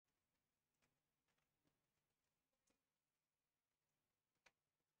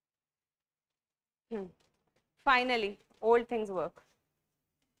Finally old things work.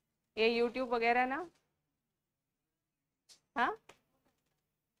 ये YouTube वगैरह ना, हाँ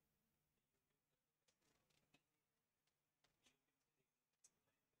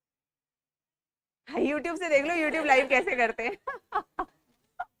यूट्यूब से देख लो यूट्यूब लाइव कैसे करते हैं.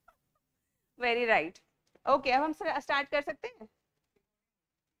 Very right. ओके, अब हम स्टार्ट कर सकते हैं.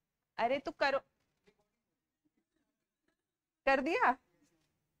 अरे तो करो, कर दिया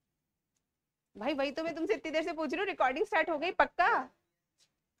भाई. वही तो मैं तुमसे इतनी देर से पूछ रही हूँ. रिकॉर्डिंग स्टार्ट हो गई पक्का?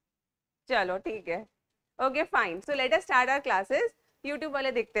 चलो ठीक है. Okay fine. So let us start our classes. YouTube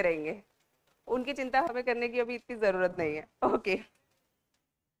वाले देखते रहेंगे, उनकी चिंता हमें करने की अभी इतनी जरूरत नहीं है. Okay.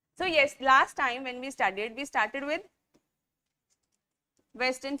 So yes, last time when we started with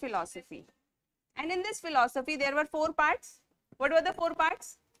Western philosophy. And in this philosophy, there were 4 parts. What were the 4 parts?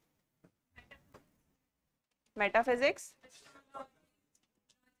 Metaphysics,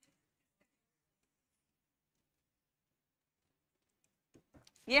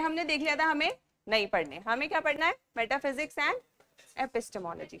 ये हमने देख लिया था. हमें नहीं पढ़ने. हमें क्या पढ़ना है? Metaphysics and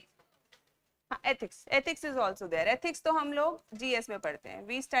epistemology. Ethics. Ethics is also there. Ethics तो हम लोग जीएस में पढ़ते हैं.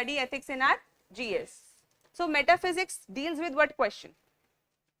 We study ethics in are GS. So metaphysics deals with what question?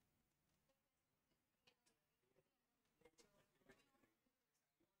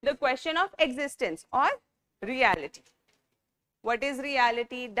 The question of existence or reality. What is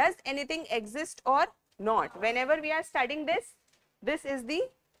reality? Does anything exist or not? Whenever we are studying this, this is the,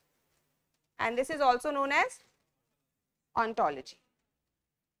 and this is also known as ontology.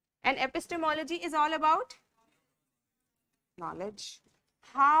 And epistemology is all about knowledge.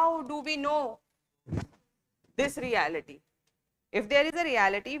 How do we know this reality? If there is a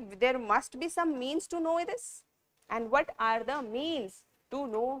reality, there must be some means to know this. And what are the means to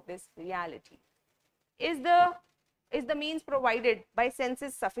know this reality? Is the means provided by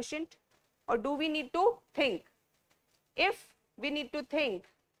senses sufficient, or do we need to think? If we need to think,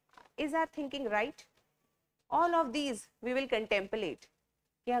 is our thinking right? All of these we will contemplate.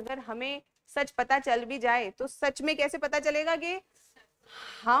 कि अगर हमें सच पता चल भी जाए तो सच में कैसे पता चलेगा कि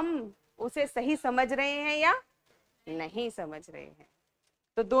हम उसे सही समझ रहे हैं या नहीं समझ रहे हैं.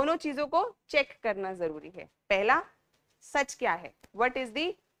 तो दोनों चीजों को चेक करना जरूरी है. पहला, सच क्या है? What is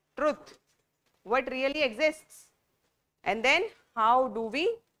the truth? What really exists? And then how do we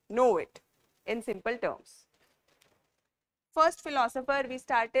know it in simple terms? First philosopher we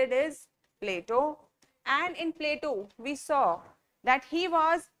started is Plato, and in Plato we saw that he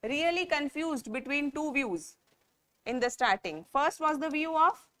was really confused between 2 views in the starting. First was the view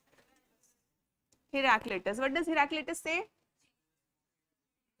of Heraclitus. What does Heraclitus say?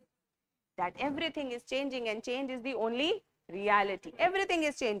 That everything is changing and change is the only reality. Everything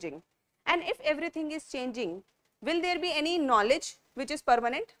is changing. And if everything is changing, will there be any knowledge which is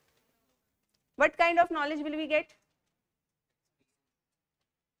permanent? What kind of knowledge will we get?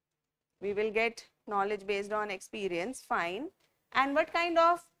 We will get knowledge based on experience, fine. And what kind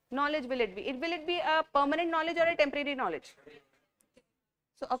of knowledge will it be? Will it be a permanent knowledge or a temporary knowledge?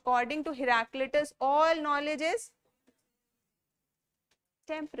 So according to Heraclitus, all knowledge is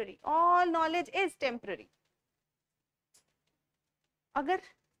temporary. All knowledge is temporary. अगर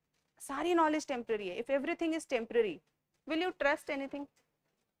सारी knowledge temporary है, if everything is temporary, will you trust anything?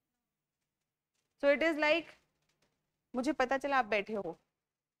 So it is like, मुझे पता चला आप बैठे हो,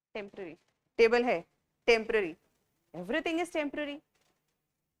 temporary. Table है, temporary. Everything is temporary.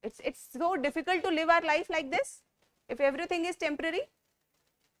 It's so difficult to live our life like this if everything is temporary.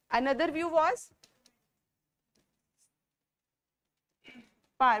 Another view was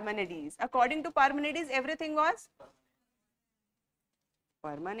Parmenides. According to Parmenides, everything was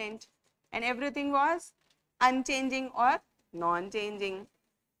permanent and everything was unchanging or non-changing.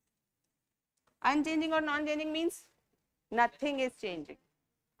 Unchanging or non-changing means nothing is changing.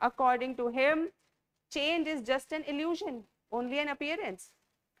 According to him, change is just an illusion, only an appearance.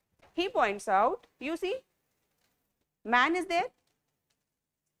 He points out, you see, man is there,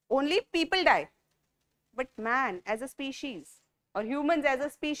 only people die, but man as a species or humans as a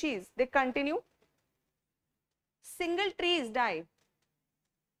species, they continue. Single trees die,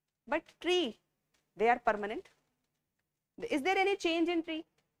 but tree, they are permanent. Is there any change in tree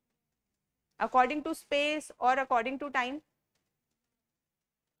according to space or according to time?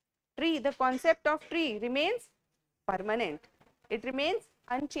 Tree, the concept of tree remains permanent. It remains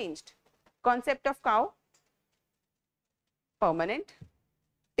unchanged. Concept of cow, permanent.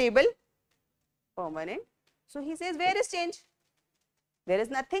 Table, permanent. So he says, where is change? There is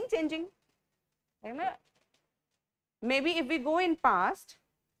nothing changing. Maybe if we go in past,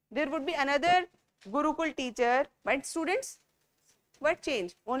 there would be another Gurukul teacher, but students, what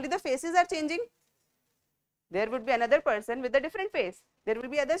change? Only the faces are changing. There would be another person with a different face. There will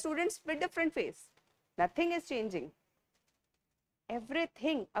be other students with different face. Nothing is changing.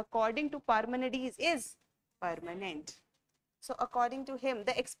 Everything according to Parmenides is permanent. So according to him,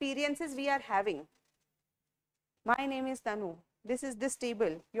 the experiences we are having. My name is Tanu. This is this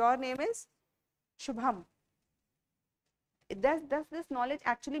table. Your name is Shubham. Does this knowledge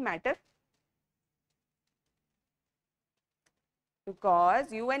actually matter?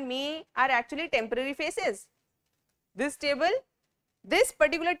 Because you and me are actually temporary faces. This table, this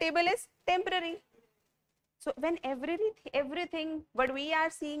particular table is temporary. So when everything what we are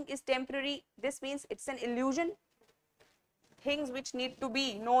seeing is temporary, this means it's an illusion. Things which need to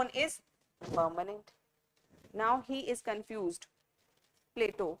be known is permanent. Now he is confused.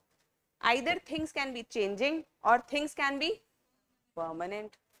 Plato. Either things can be changing or things can be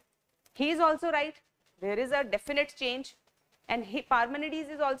permanent. He is also right. There is a definite change, and Parmenides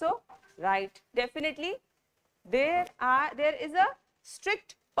is also right. Definitely there is a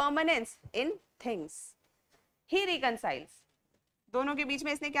strict permanence in things. He reconciles. दोनों के बीच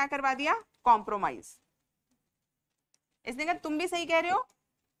में इसने क्या करवा दिया? Compromise. इसने कहा तुम भी सही कह रहे हो,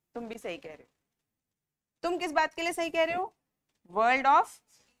 तुम भी सही कह रहे हो. तुम किस बात के लिए सही कह रहे हो? World of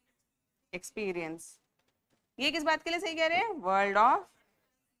experience. ये किस बात के लिए सही कह रहे हैं? World of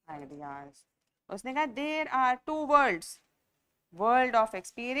ideas. उसने कहा there are two worlds, world of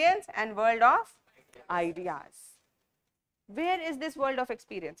experience and world of ideas. Where is this world of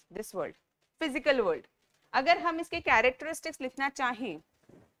experience? This world, physical world. अगर हम इसके characteristics लिखना चाहें,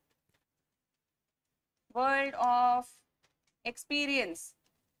 world of experience,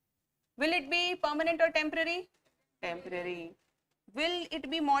 will it be permanent or temporary? Temporary. Will it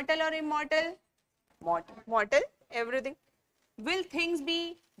be mortal or immortal? Mortal. Mortal, everything. Will things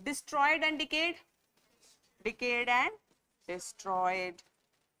be destroyed and decayed? Decayed and destroyed.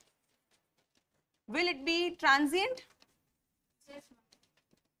 Will it be transient?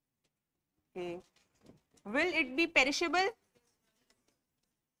 Okay. Will it be perishable?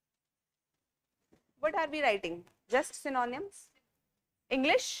 What are we writing? Just synonyms?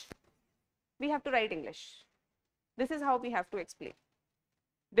 English? We have to write English. This is how we have to explain.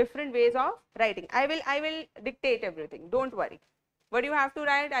 Different ways of writing. I will dictate everything. Don't worry. What you have to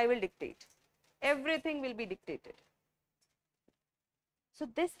write, I will dictate. Everything will be dictated. So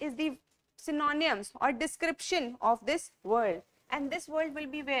this is the synonyms or description of this world. And this world will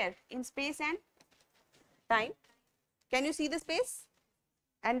be where? In space and time. Can you see the space?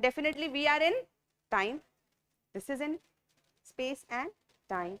 And definitely we are in time. This is in space and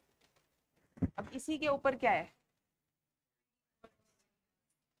time. अब इसी के ऊपर क्या है?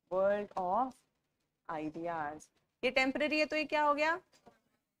 World of ideas. ये temporary है तो ये क्या हो गया?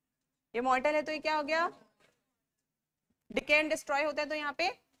 ये mortal है तो ये क्या हो गया? Decay and destroy होता है तो यहाँ पे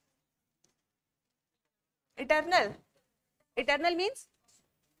eternal. Eternal means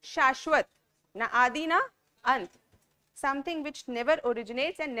शाश्वत, ना आदि ना अंत. Something which never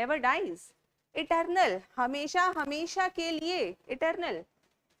originates and never dies. Eternal, हमेशा हमेशा के लिए. Eternal.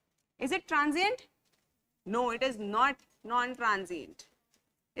 Is it transient? No, it is not non-transient.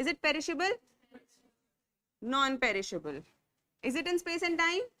 Is it perishable? Non-perishable. Is it in space and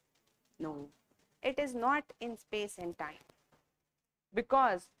time? No, it is not in space and time.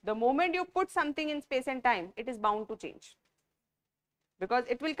 Because the moment you put something in space and time, it is bound to change. Because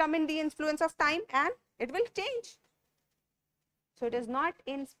it will come in the influence of time and it will change. So it is not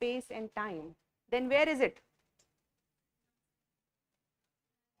in space and time. Then where is it?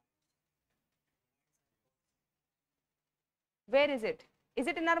 Where is it? Is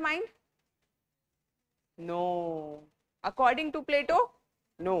it in our mind? No. According to Plato?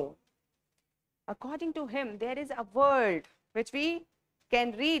 No. According to him, there is a world which we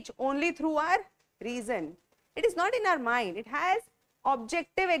can reach only through our reason. It is not in our mind. It has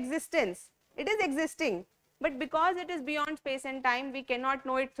objective existence. It is existing. But because it is beyond space and time, we cannot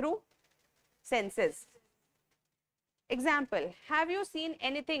know it through senses. Example, have you seen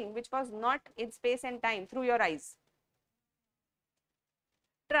anything which was not in space and time through your eyes?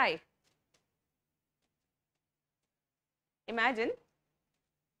 Try. Imagine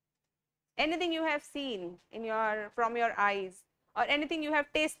anything you have seen in from your eyes, or anything you have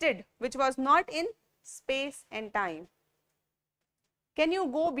tasted which was not in space and time. Can you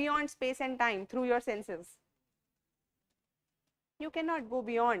go beyond space and time through your senses? You cannot go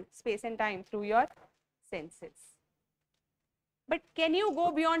beyond space and time through your senses. But can you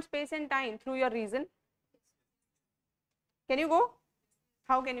go beyond space and time through your reason? Can you go?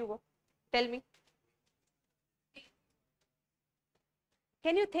 How can you go? Tell me.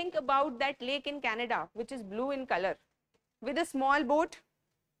 Can you think about that lake in Canada which is blue in color with a small boat?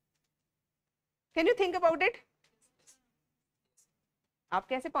 Can you think about it? आप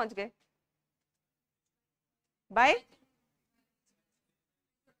कैसे पहुंच गए?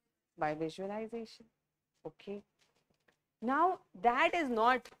 By visualization. Okay. Now that is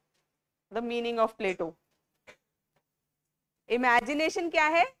not the meaning of Plato. Imagination क्या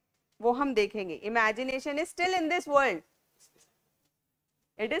है वो हम देखेंगे. Imagination is still in this world.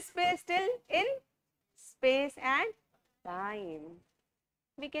 It is still in space and time.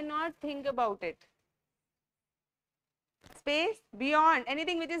 We cannot think about it. Space, beyond,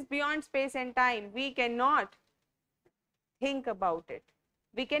 anything which is beyond space and time, we cannot think about it.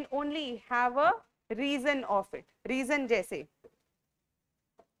 We can only have a reason of it. Reason जैसे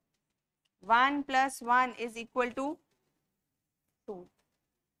 1 + 1 is equal to 2.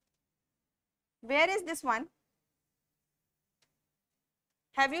 Where is this 1?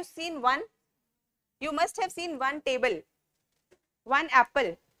 Have you seen 1? You must have seen 1 table, 1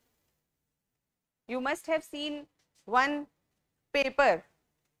 apple. You must have seen 1 paper.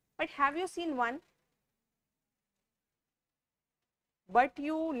 But have you seen 1? But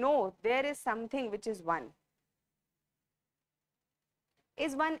you know there is something which is 1.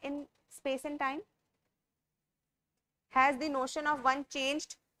 Is 1 in space and time? Has the notion of 1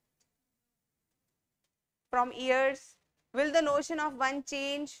 changed from years? Will the notion of 1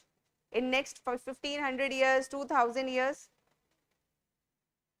 change in next 1500 years, 2000 years?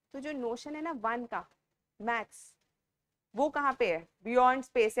 तो जो notion है ना 1 का max, वो कहाँ पे है? Beyond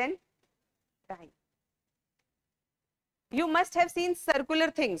space and time. You must have seen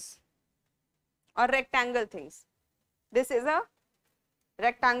circular things or rectangle things. This is a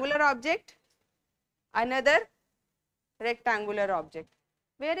rectangular object, another rectangular object.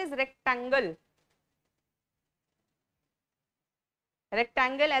 Where is rectangle?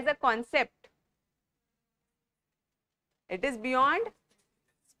 Rectangle as a concept, it is beyond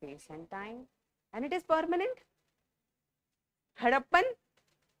space and time and it is permanent. Harappa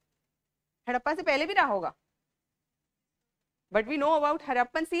से पहले भी रहा होगा. But we know about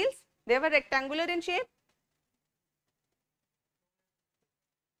Harappan seals. They were rectangular in shape.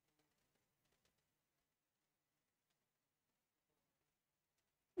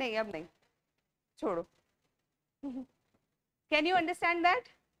 नहीं अब नहीं छोड़ो. Can you understand that?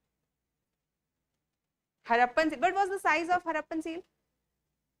 Harappan seal. What was the size of Harappan seal?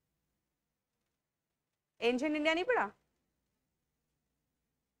 Ancient India नहीं पढ़ा?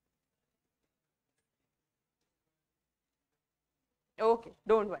 Okay,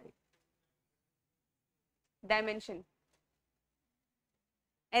 don't worry. Dimension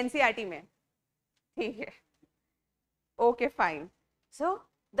NCERT में ठीक है. Okay, fine. So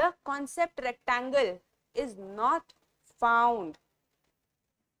the concept rectangle is not found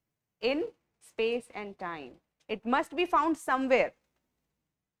in space and time. It must be found somewhere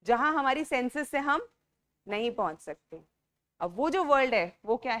जहां हमारी senses से हम नहीं पहुंच सकते. अब वो जो world है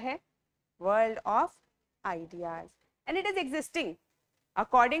वो क्या है? World of ideas, and it is existing.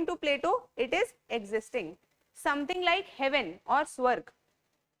 According to Plato, it is existing. Something like heaven or स्वर्ग.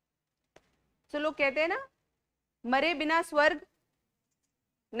 So लोग कहते हैं ना मरे बिना स्वर्ग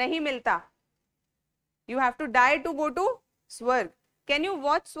नहीं मिलता. You have to die to go to स्वर्ग. Can you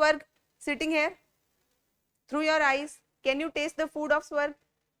watch स्वर्ग sitting here through your eyes? Can you taste the food of स्वर्ग?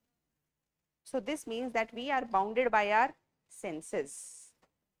 So this means that we are bounded by our senses.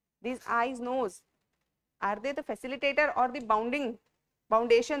 These eyes, nose, are they the facilitator or the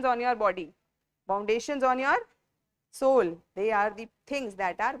foundations on your body? Foundations on your soul. They are the things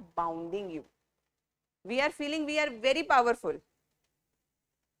that are bounding you. We are feeling we are very powerful,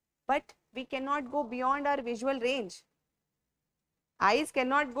 but we cannot go beyond our visual range. Eyes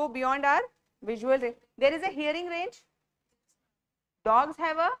cannot go beyond our visual range. There is a hearing range. Dogs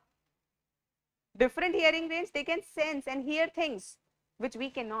have a different hearing range. They can sense and hear things which we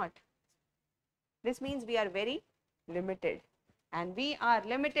cannot. This means we are very limited, and we are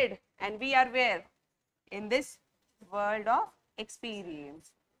limited, and we are where? In this world of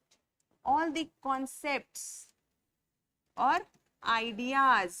experience. All the concepts or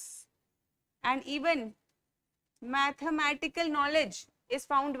ideas and even mathematical knowledge is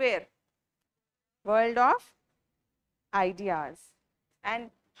found where? World of ideas. And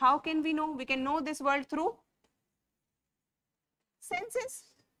how can we know? We can know this world through senses.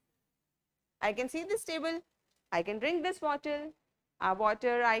 I can see this table, I can drink this water,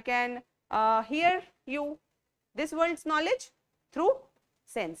 I can hear you. This world's knowledge through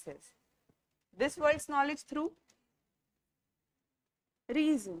senses. This world's knowledge through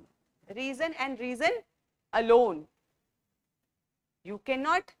reason. Reason and reason alone. You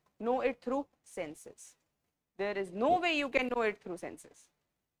cannot know it through senses. There is no way you can know it through senses.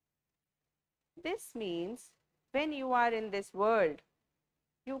 This means when you are in this world,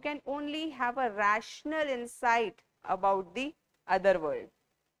 you can only have a rational insight about the other world.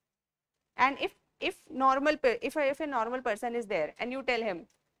 And if a normal person is there and you tell him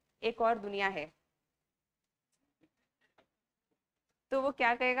एक और दुनिया है, तो वो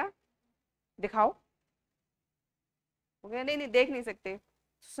क्या कहेगा? दिखाओ. नहीं नहीं देख नहीं सकते.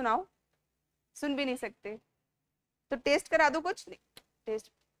 सुनाओ. सुन भी नहीं सकते. तो टेस्ट करा दो कुछ.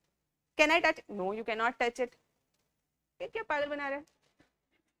 Test. Can I touch? No you can not touch it. क्या पागल बना रहे हैं?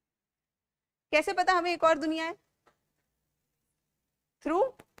 कैसे पता हमें एक और दुनिया है? Through.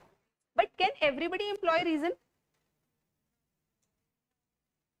 But can everybody employ reason?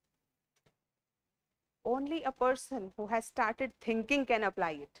 Only a person who has started thinking can apply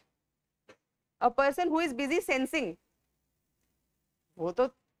it. A person who is busy sensing, वो तो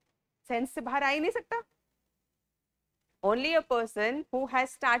सेंस से बाहर आ ही नहीं सकता. Only a person who has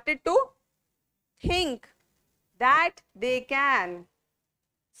started to think that they can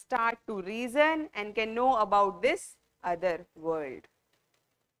start to reason and can know about this other world.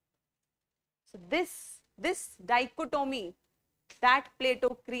 So this dichotomy that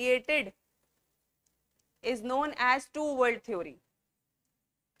Plato created is known as two-world theory.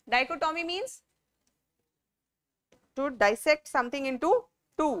 Dichotomy means to dissect something into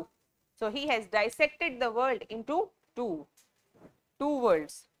two. So he has dissected the world into two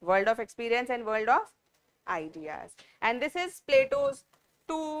worlds, world of experience and world of ideas. And this is Plato's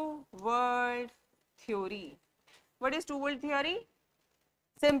two-world theory. What is two-world theory?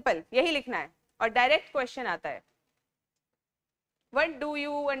 Simple, यही लिखना है और direct question आता है. What do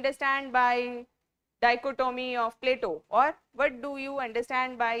you understand by dichotomy of Plato, or what do you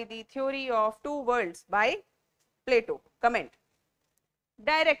understand by the theory of two worlds by Plato? Comment.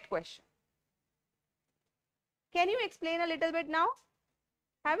 Direct question. Can you explain a little bit now?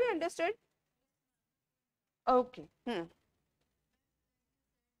 Have you understood? Okay.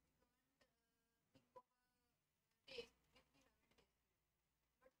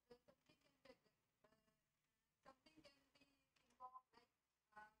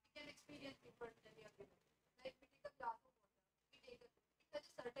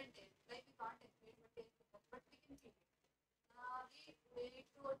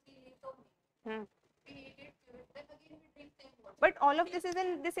 But all of this is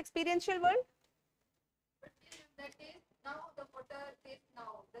in this experiential world. That is now the water is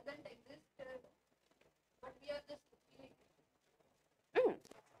now doesn't exist, but we are just feeling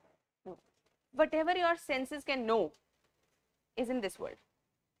it. Whatever your senses can know is in this world.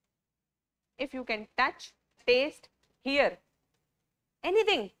 If you can touch, taste, hear,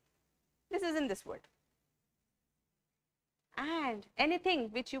 anything, this is in this world. And anything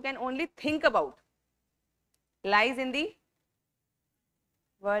which you can only think about lies in the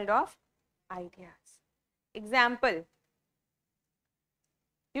world of ideas. Example,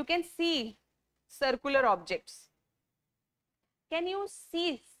 you can see circular objects. Can you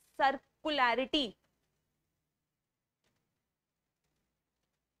see circularity?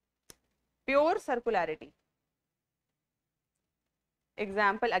 Pure circularity.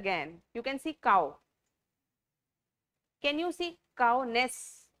 Example again, you can see cow. Can you see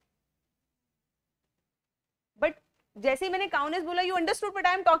cowness? But जैसे ही मैंने cowness बोला, you understood what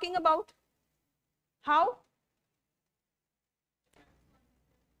I am talking about. How?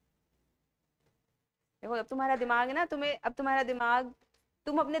 देखो अब तुम्हारा दिमाग है ना,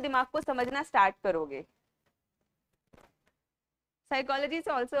 तुम अपने दिमाग को समझना स्टार्ट करोगे. Psychology is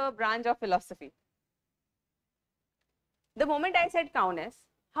also a branch of philosophy. The moment I said cowness,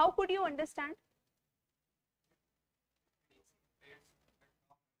 how could you understand?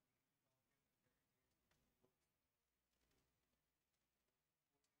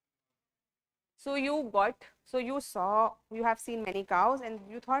 So you have seen many cows and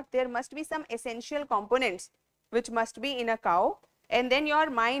you thought there must be some essential components which must be in a cow, and then your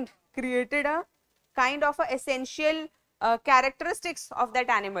mind created a kind of a essential characteristics of that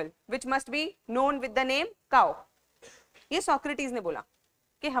animal which must be known with the name cow. ये Socrates ने बोला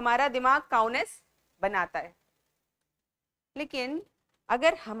कि हमारा दिमाग काउनेस बनाता है. लेकिन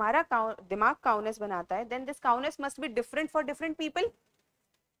अगर हमारा दिमाग काउनेस बनाता है, then this cowness must be different for different people.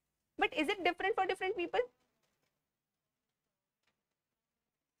 But is it different for different people?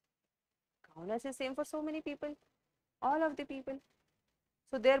 Cowness is same for so many people, all of the people.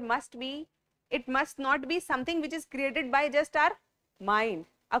 So it must not be something which is created by just our mind,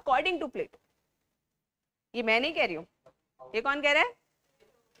 according to Plato. ये मैं नहीं कह रही हूँ, ये कौन कह रहा है?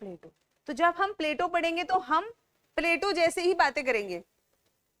 प्लेटो. तो जब हम प्लेटो पढ़ेंगे तो हम प्लेटो जैसे ही बातें करेंगे.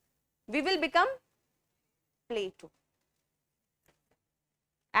 We will become Plato.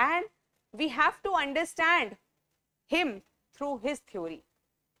 And we have to understand him through his theory.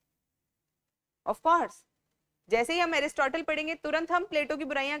 Of course जैसे ही हम एरिस्टोटल पढ़ेंगे तुरंत हम प्लेटो की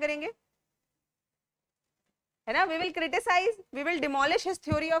बुराइयां करेंगे, है ना. We will criticise, we will demolish his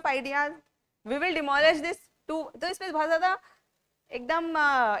theory of ideas, we will demolish this to. तो इसमें बहुत ज्यादा एकदम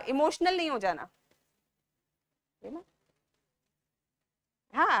इमोशनल नहीं हो जाना, है ना.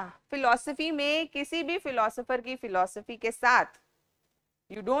 हाँ, फिलॉसफी में किसी भी फिलोसोफर की फिलॉसफी के साथ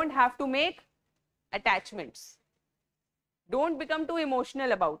you don't have to make attachments, don't become too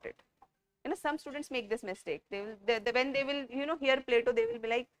emotional about it. You know, some students make this mistake. When they will, you know, hear Plato, they will be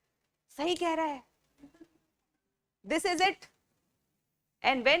like, sahi keh raha hai, this is it.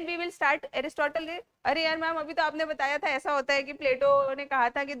 And when we will start Aristotle, अरे यार ma'am अभी तो आपने बताया था ऐसा होता है कि प्लेटो ने कहा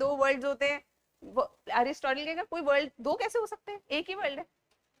था कि 2 वर्ल्ड्स होते हैं. अरिस्टोटल कहेगा कोई वर्ल्ड 2 कैसे हो सकते हैं, एक ही वर्ल्ड है.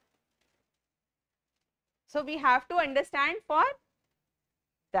 So we have to understand for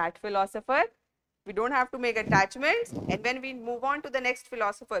that philosopher, we don't have to make attachments, and when we move on to the next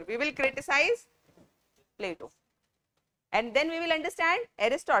philosopher, we will criticize Plato, and then we will understand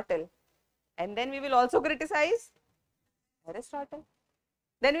Aristotle, and then we will also criticize Aristotle,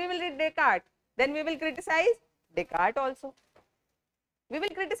 then we will read Descartes, then we will criticize Descartes also. We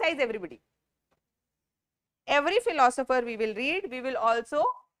will criticize everybody. Every philosopher we will read, we will also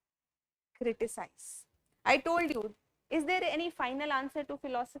criticize. I told you, is there any final answer to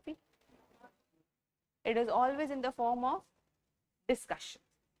philosophy? It is always in the form of discussion.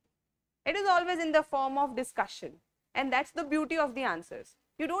 It is always in the form of discussion. And that's the beauty of the answers.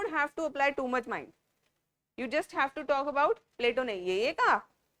 You don't have to apply too much mind. You just have to talk about Plato ने ये कहा,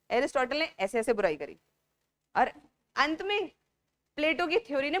 Aristotle ने ऐसे ऐसे बुराई करी, और अंत में प्लेटो की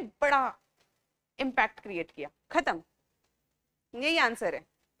थ्योरी ने बड़ा इम्पैक्ट क्रिएट किया, खत्म. यही आंसर है.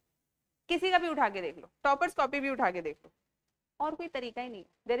 किसी का भी उठा के देख लो, टॉपर्स कॉपी भी उठा के देख लो, और कोई तरीका ही नहीं.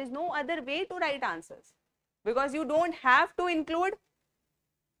 There is no other way to right answers, because you don't have to include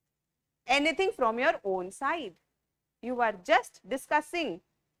anything from your own side. You are just discussing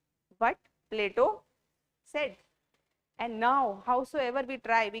what Plato said, and now howsoever we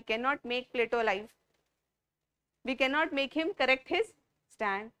try, we cannot make Plato alive. We cannot make him correct his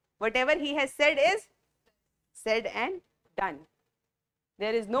stand. Whatever he has said is said and done.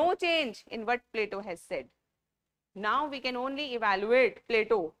 There is no change in what Plato has said. Now we can only evaluate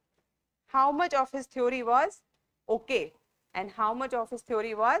Plato, how much of his theory was okay and how much of his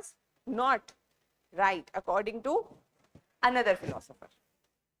theory was not right according to another philosopher.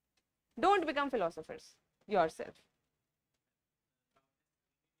 Don't become philosophers yourself.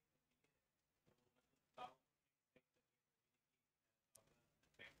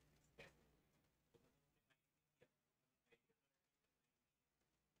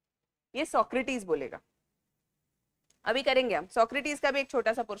 ये Socrates बोलेगा. अभी करेंगे हम Socrates का भी एक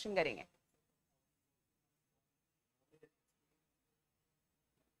छोटा सा पोर्शन करेंगे.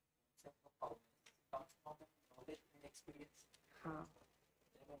 हाँ,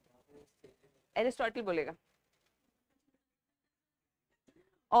 एरिस्टोटल बोलेगा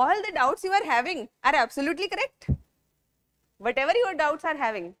all the doubts you are having are absolutely correct. Whatever your doubts are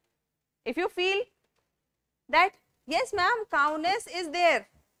having, if you feel that yes ma'am, cowness is there,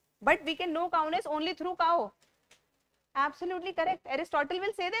 but we can know cowness only through cow, absolutely correct. Aristotle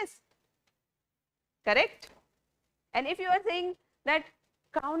will say this, correct. And if you are saying that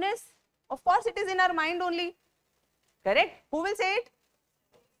cowness, of course it is in our mind only, correct. Who will say it?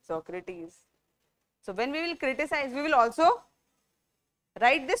 Socrates. So when we will criticize, we will also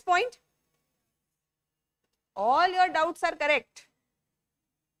write this point. All your doubts are correct.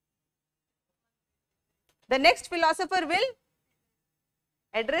 The next philosopher will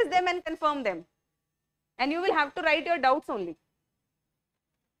address them and confirm them, and you will have to write your doubts only.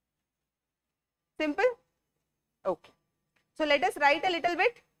 Simple? Okay. So let us write a little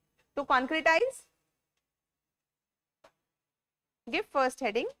bit to concretize. Give first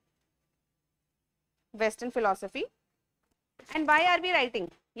heading, Western philosophy. And why are we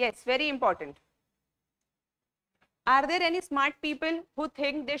writing? Yes, very important. Are there any smart people who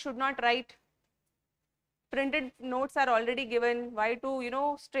think they should not write? Printed notes are already given. Why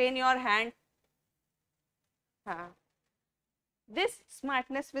to, strain your hand? This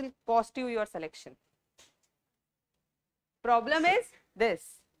smartness will cost you your selection. Problem is this.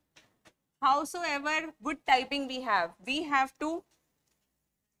 Howsoever good typing we have to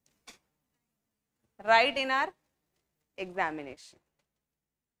write in our examination.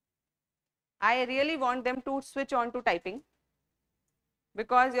 I really want them to switch on to typing,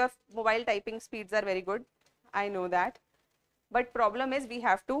 because your mobile typing speeds are very good. I know that. But problem is we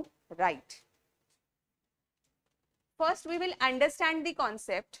have to write. First we will understand the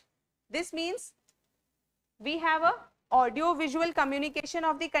concept. This means we have a audio visual communication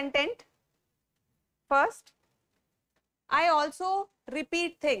of the content. First, I also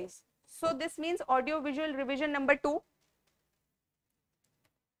repeat things. So this means audio visual revision number 2.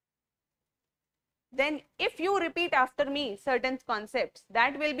 Then if you repeat after me certain concepts,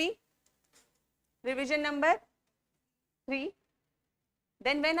 that will be revision number 3.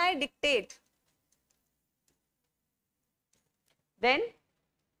 Then when I dictate, then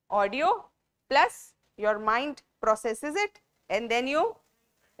audio plus your mind processes it and then you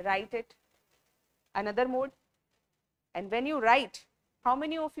write it. Another mode. And when you write, how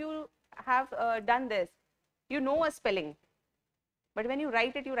many of you have done this? You know a spelling, but when you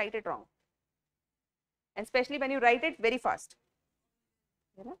write it wrong. And especially when you write it very fast.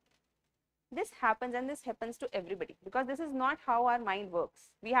 You know? This happens, and this happens to everybody because this is not how our mind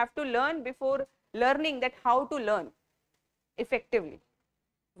works. We have to learn before learning that how to learn effectively.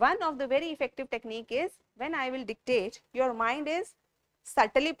 One of the very effective technique is when I will dictate, your mind is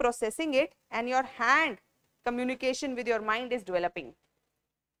subtly processing it and your hand communication with your mind is developing.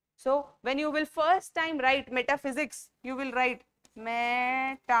 So when you will first time write metaphysics, you will write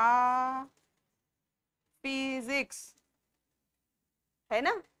metaphysics, है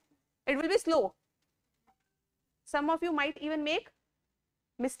ना? It will be slow. Some of you might even make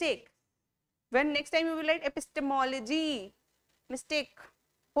mistake. When next time you will write epistemology, mistake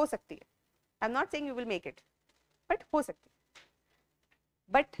हो सकती है. I'm not saying you will make it, but हो सकती है.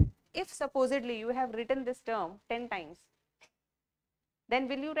 But if supposedly you have written this term 10 times, then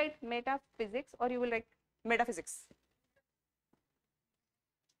will you write metaphysics or you will write metaphysics?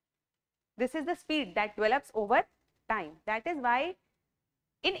 This is the speed that develops over time. That is why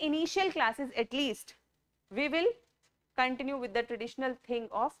in initial classes at least, we will continue with the traditional thing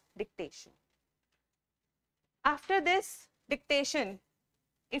of dictation. After this dictation,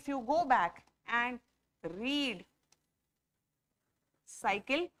 if you go back and read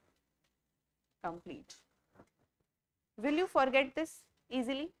cycle complete, will you forget this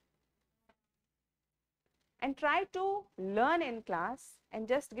easily? And try to learn in class and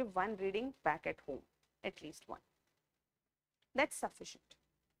just give one reading back at home, at least one. That's sufficient.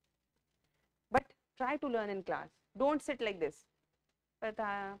 But try to learn in class. Don't sit like this.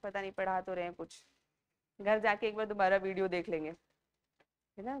 पता नहीं पढ़ा तो रहे हैं कुछ. घर जाके एक बार दोबारा वीडियो देख लेंगे.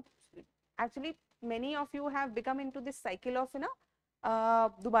 है ना? Actually, many of you have become into this cycle of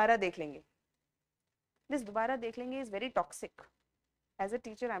दोबारा देख लेंगे. This दोबारा देख लेंगे is very toxic. As a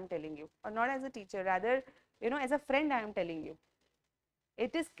teacher, I am telling you, or not as a teacher, rather, as a friend, I am telling you.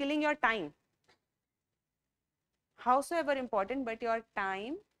 It is killing your time. Howsoever important, but your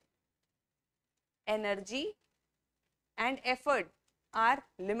time, energy and effort are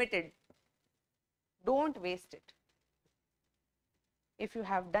limited. Don't waste it. If you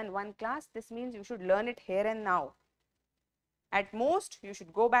have done one class, this means you should learn it here and now. At most, you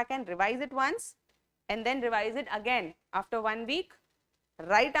should go back and revise it once and then revise it again after 1 week.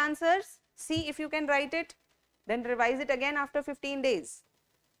 Write answers, see if you can write it, then revise it again after 15 days.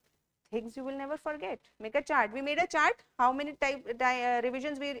 Things you will never forget. Make a chart. We made a chart. How many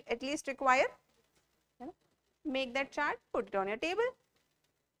revisions we at least require? Make that chart, put it on your table,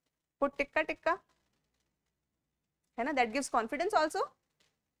 put tikka tikka. That gives confidence also.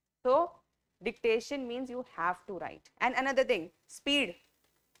 So dictation means you have to write. And another thing, speed.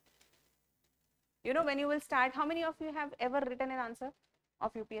 When you will start, how many of you have ever written an answer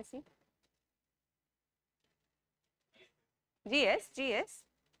of UPSC? GS.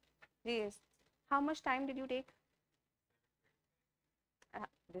 How much time did you take?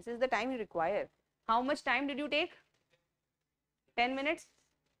 This is the time you require. How much time did you take? 10 minutes?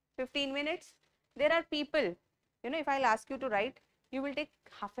 15 minutes? There are people, if I'll ask you to write, you will take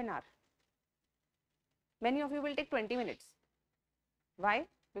half an hour. Many of you will take 20 minutes. Why?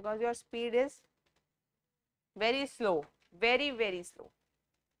 Because your speed is very slow, very, very slow.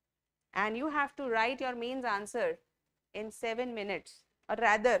 And you have to write your mains answer in 7 minutes, or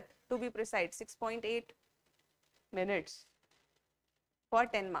rather, to be precise, 6.8 minutes for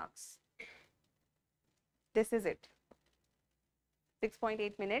 10 marks. This is it.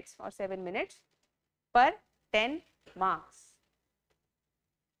 6.8 minutes or 7 minutes per 10 marks.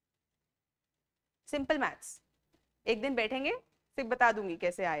 Simple maths. एक दिन बैठेंगे, सिर्फ बता दूंगी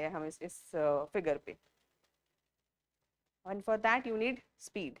कैसे आया हम इस फिगर पे. And for that you need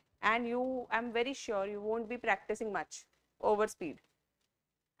speed. And I'm very sure you won't be practicing much over speed.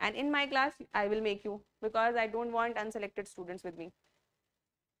 And in my class, I will make you, because I don't want unselected students with me.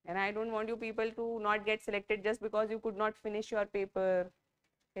 And I don't want you people to not get selected just because you could not finish your paper.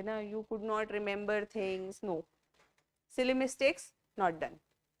 You could not remember things. No. Silly mistakes, not done.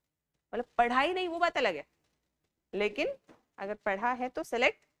 मतलब पढ़ाई नहीं, वो बात अलग है. लेकिन अगर पढ़ा है तो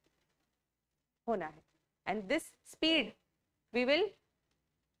select होना है. And this speed we will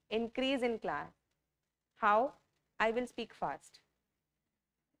increase in class. How? I will speak fast.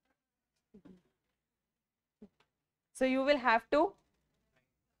 So you will have to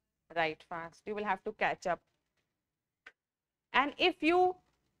write fast. You will have to catch up. And if you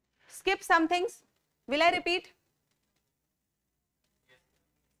skip some things, will I repeat?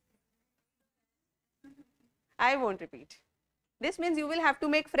 I won't repeat. This means you will have to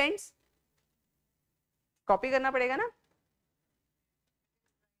make friends. Copy करना पड़ेगा ना?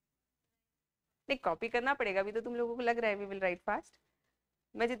 नहीं, copy करना पड़ेगा. अभी तो तुम लोगों को लग रहा है we will write fast.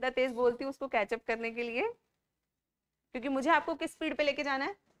 मैं जितना तेज बोलती हूँ उसको कैचअप करने के लिए, क्योंकि मुझे आपको किस स्पीड पे लेके जाना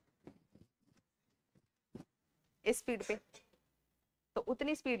है? इस स्पीड पे. तो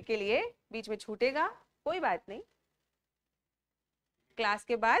उतनी स्पीड के लिए बीच में छूटेगा, कोई बात नहीं. क्लास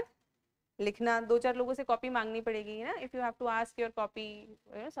के बाद लिखना, 2-4 लोगों से कॉपी मांगनी पड़ेगी ना. If you have to ask your copy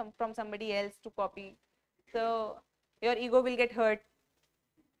from somebody else to copy, so your ego will get hurt.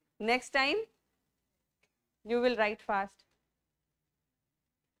 Next time you will write fast.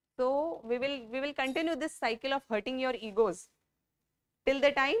 So we will continue this cycle of hurting your egos till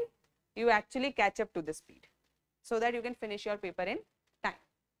the time you actually catch up to the speed, so that you can finish your paper in time.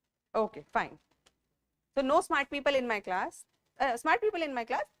 Okay, fine. So no smart people in my class. Smart people in my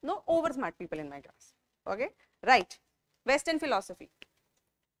class, no over smart people in my class. Okay, right. Western philosophy.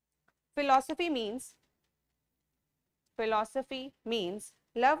 Philosophy means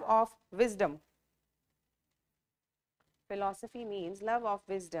love of wisdom. Philosophy means love of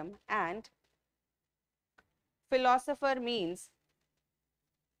wisdom, and philosopher means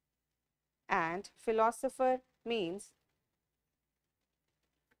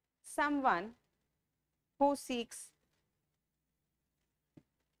someone who seeks.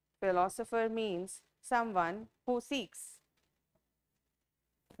 Philosopher means someone who seeks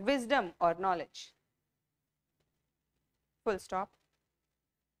wisdom or knowledge. Full stop.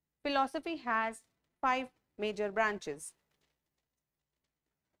 Philosophy has 5 major branches.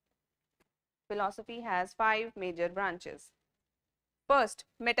 Philosophy has 5 major branches. First,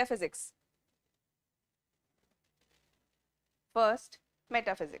 metaphysics.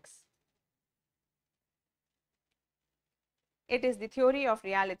 It is the theory of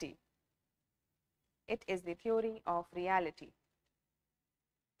reality.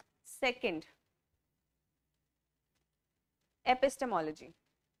 Second, epistemology.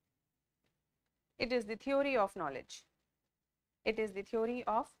 It is the theory of knowledge.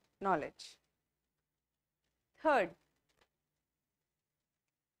 Third,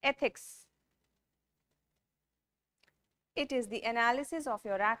 ethics. It is the analysis of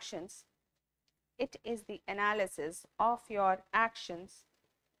your actions.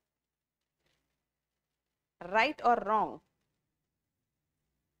 Right or wrong.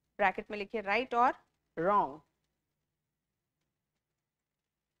 Bracket में लिखिए right or wrong.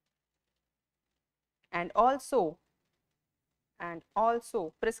 And also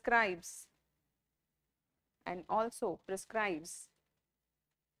prescribes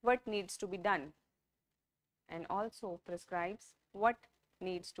what needs to be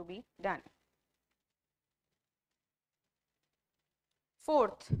done.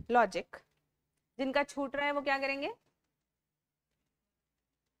 Fourth, logic. जिनका छूट रहा है वो क्या करेंगे?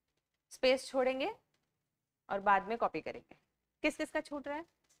 Space छोड़ेंगे और बाद में कॉपी करेंगे. किस किस का छूट रहा है?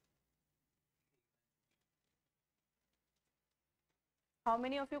 How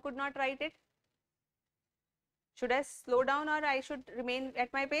many of you could not write it? Should I slow down or I should remain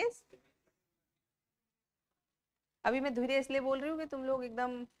at my pace? अभी मैं धीरे इसलिए बोल रही हूँ कि तुम लोग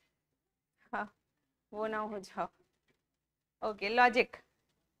एकदम वो ना हो जाओ. Okay, logic.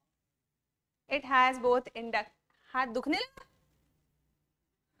 It has both हाथ दुखने लगा?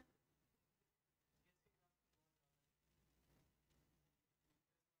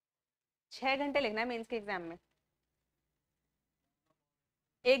 छह घंटे लिखना है मेंस के एग्जाम में,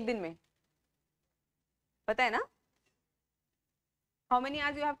 एक दिन में, पता है ना? How many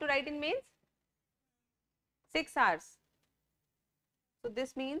hours you have to write in mains? 6 hours. So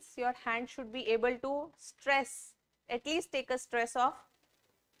this means your hand should be able to stress, at least take a stress of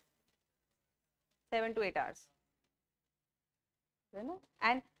 7 to 8 hours.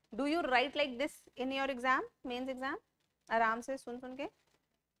 And do you write like this in your exam, mains exam? आराम से सुन के.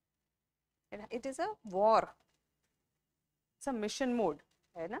 It is a war. It's a mission mode,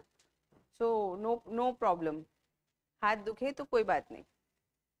 है ना? So no problem. हाथ दुखे तो कोई बात नहीं.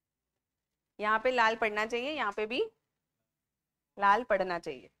 यहाँ पे लाल पढ़ना चाहिए, यहाँ पे भी लाल पढ़ना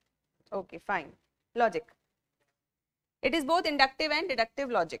चाहिए. Okay, fine. Logic. It is both inductive and deductive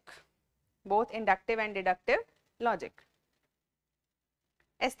logic.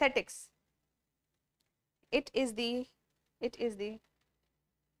 Aesthetics. it is the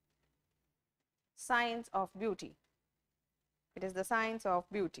science of beauty. It is the science of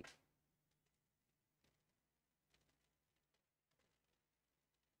beauty.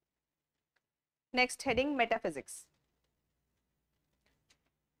 Next heading, metaphysics.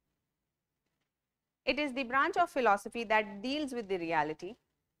 It is the branch of philosophy that deals with the reality.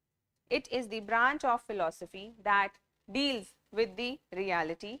 It is the branch of philosophy that deals with the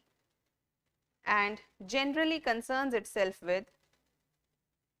reality and generally concerns itself with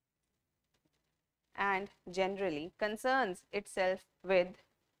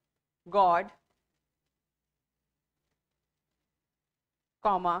God,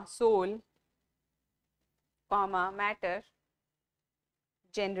 comma, soul, comma, matter,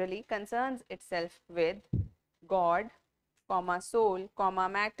 generally concerns itself with God, comma, soul, comma,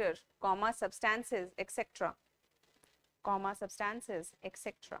 matter, comma, substances, etc., comma, substances,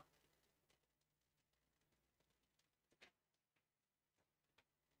 etc.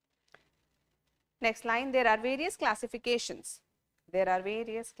 Next line, there are various classifications. There are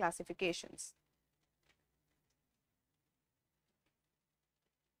various classifications.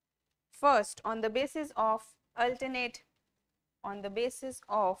 First, on the basis of alternate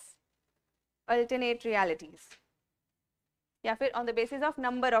realities, या फिर on the basis of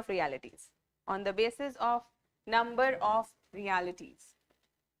number of realities, on the basis of number of realities.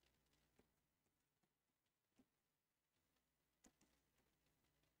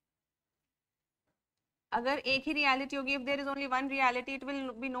 अगर एक ही reality होगी, if there is only one reality, it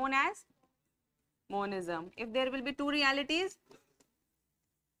will be known as monism. If there will be two realities,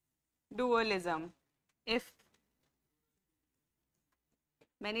 dualism. If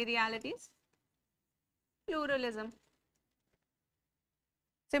many realities, pluralism.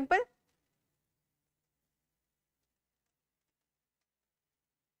 Simple?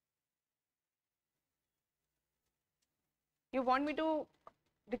 You want me to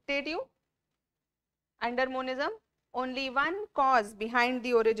dictate you? Under monism, only one cause behind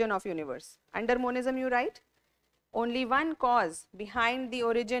the origin of universe. Under monism, you write only one cause behind the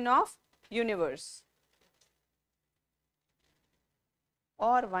origin of universe,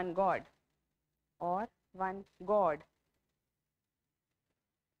 or one God, or one God.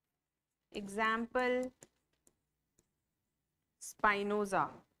 Example, Spinoza.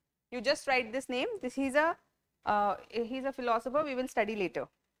 You just write this name. This he's a philosopher we will study later.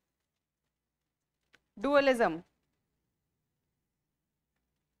 Dualism.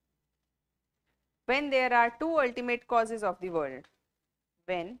 When there are two ultimate causes of the world.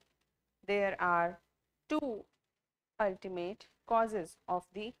 When there are two ultimate causes of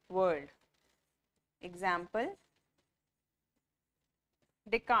the world. Example,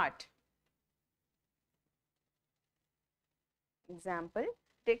 Descartes. Example,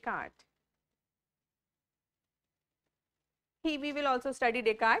 Descartes. We will also study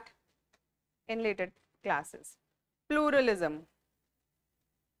Descartes in later classes. Pluralism.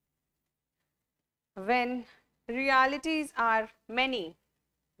 When realities are many,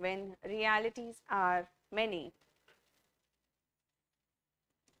 when realities are many.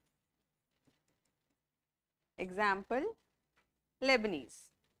 Example,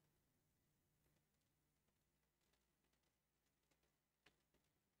 Leibniz.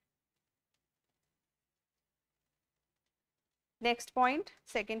 Next point,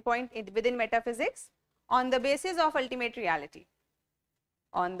 second point within metaphysics, on the basis of ultimate reality.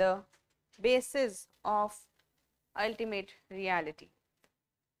 On the basis of ultimate reality.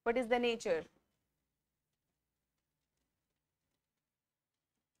 What is the nature?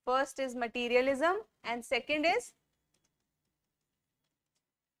 First is materialism and second is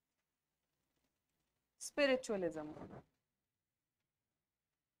spiritualism.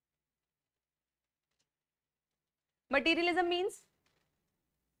 Materialism means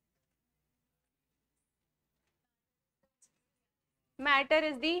matter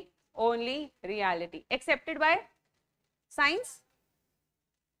is the only reality accepted by science.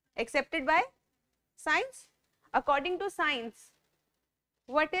 Accepted by science. According to science,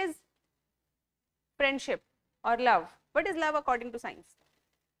 what is friendship or love? What is love according to science?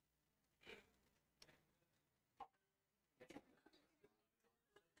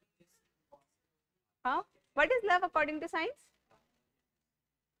 Huh? What is love according to science?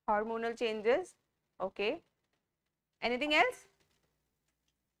 Hormonal changes. Okay. Anything else?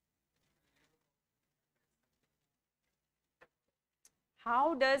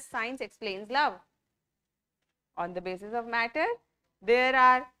 How does science explains love? On the basis of matter, there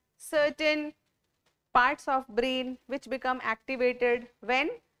are certain parts of brain which become activated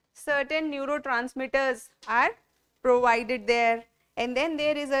when certain neurotransmitters are provided there. and then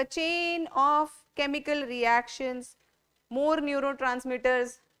there is a chain of chemical reactions, more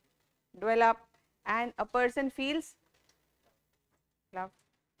neurotransmitters develop, and a person feels love.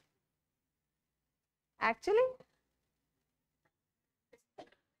 Actually,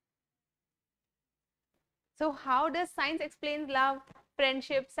 so how does science explain love,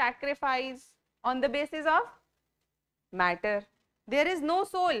 friendship, sacrifice on the basis of matter? There is no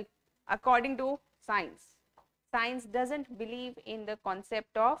soul according to science. Science doesn't believe in the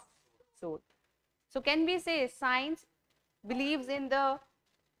concept of soul. So can we say science believes in the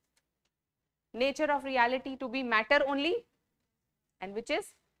nature of reality to be matter only, and which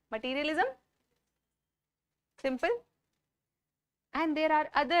is materialism? Simple. And there are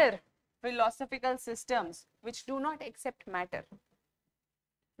other philosophical systems which do not accept matter,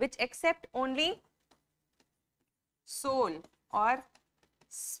 which accept only soul or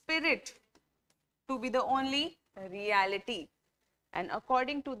spirit to be the only reality, and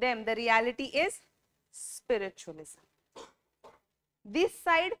according to them the reality is spiritualism. This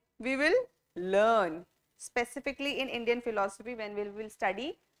side we will learn specifically in Indian philosophy when we will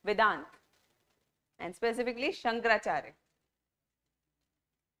study Vedanta, and specifically Shankaracharya.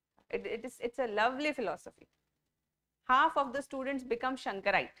 It's a lovely philosophy. Half of the students become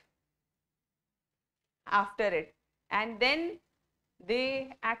Shankarite after it, and then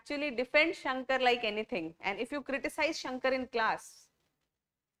they actually defend Shankar like anything. And if you criticize Shankar in class,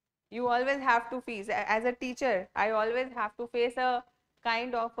 you always have to face, as a teacher, I always have to face a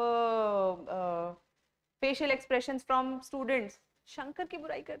kind of facial expressions from students. Shankar की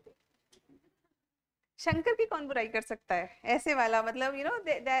बुराई कर दी, शंकर की कौन बुराई कर सकता है, ऐसे वाला, मतलब you know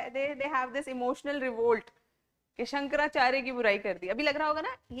they have this emotional revolt कि शंकराचार्य की बुराई कर दी. अभी लग रहा होगा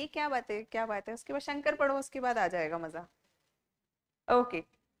ना ये क्या बात है, क्या बात है, उसके बाद शंकर पढ़ो, उसके बाद आ जाएगा मजा. Okay,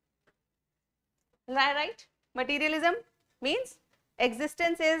 right? Materialism means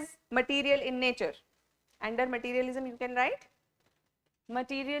existence is material in nature. Under materialism you can write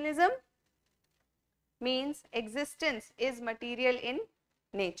materialism means existence is material in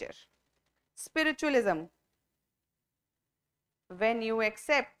nature. Spiritualism, when you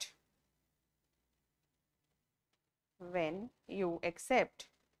accept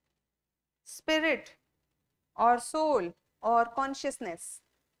spirit or soul or consciousness,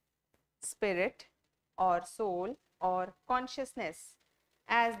 spirit or soul or consciousness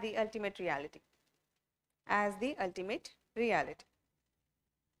as the ultimate reality, as the ultimate reality.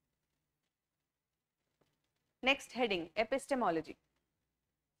 Next heading, epistemology.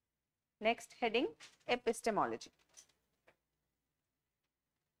 Next heading, epistemology.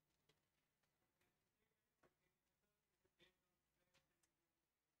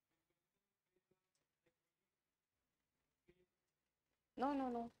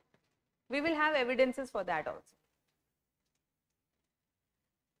 No. We will have evidences for that also.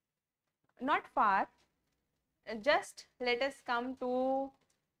 Not far. Just let us come to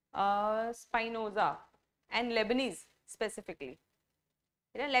Spinoza and Leibniz specifically.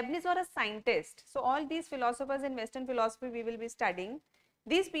 You know, Leibniz was a scientist. So all these philosophers in Western philosophy we will be studying.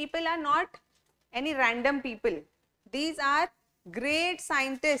 These people are not any random people. These are great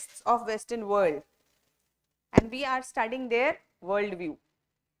scientists of Western world, and we are studying their worldview.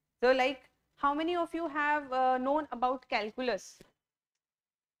 So like, how many of you have known about calculus?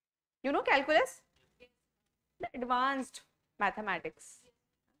 You know calculus? The advanced mathematics.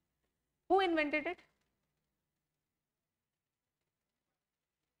 Who invented it?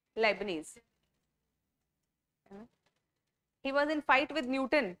 Leibniz. He was in fight with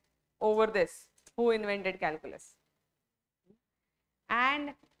Newton over this, who invented calculus.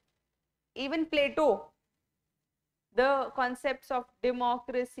 And even Plato, the concepts of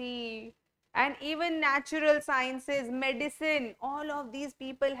democracy and even natural sciences, medicine, all of these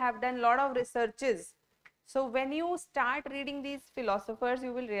people have done a lot of researches. So when you start reading these philosophers,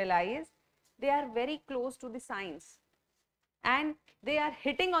 you will realize they are very close to the science, and they are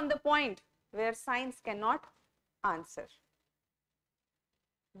hitting on the point where science cannot answer.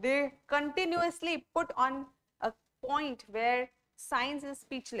 They continuously put on a point where science is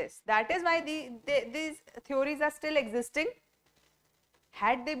speechless. That is why these theories are still existing.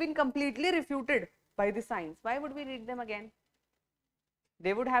 Had they been completely refuted by the science, why would we read them again?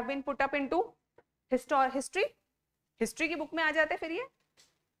 They would have been put up into history. History की book में आ जाते फिर ये.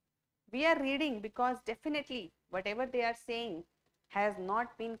 We are reading because definitely whatever they are saying has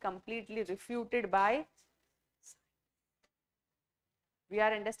not been completely refuted by. We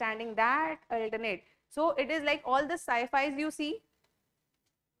are understanding that alternate. So it is like all the sci-fis you see,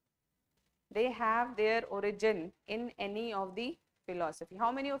 they have their origin in any of the philosophy.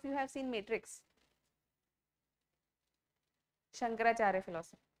 How many of you have seen Matrix? Shankaracharya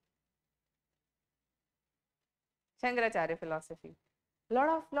philosophy. Shankaracharya philosophy. Lot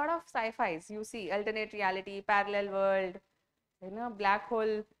of sci-fis. You see, alternate reality, parallel world, black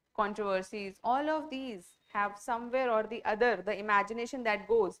hole controversies. All of these have somewhere or the other, the imagination that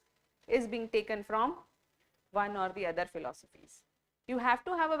goes is being taken from one or the other philosophies. You have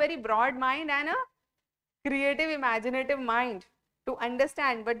to have a very broad mind and a creative, imaginative mind to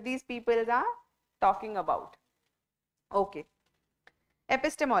understand what these people are talking about. Okay.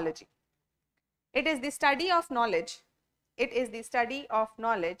 Epistemology. It is the study of knowledge. It is the study of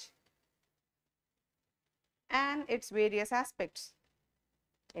knowledge and its various aspects.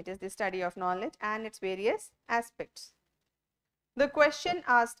 It is the study of knowledge and its various aspects. The question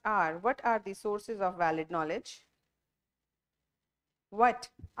asked are, what are the sources of valid knowledge? What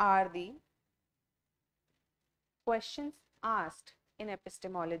are the questions asked in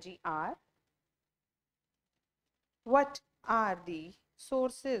epistemology are, what are the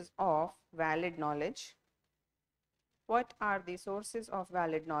sources of valid knowledge? What are the sources of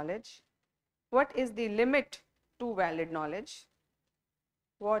valid knowledge? What is the limit to valid knowledge?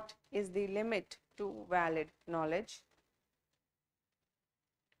 What is the limit to valid knowledge?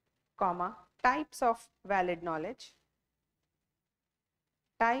 Comma, types of valid knowledge.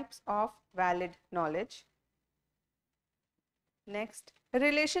 Types of valid knowledge. Next,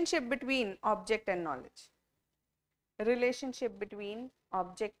 relationship between object and knowledge. Relationship between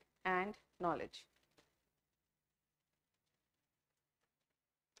object and knowledge.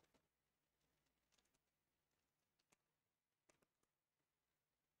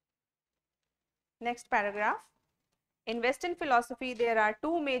 Next paragraph. In Western philosophy, there are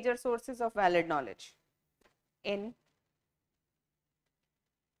two major sources of valid knowledge. In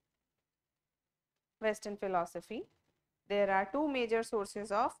Western philosophy, there are two major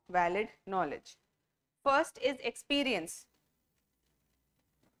sources of valid knowledge. First is experience.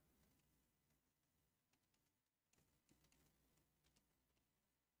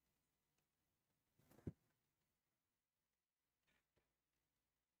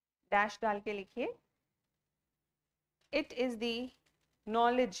 Dash डाल के लिखिए. It is the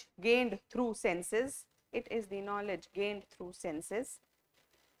knowledge gained through senses. It is the knowledge gained through senses.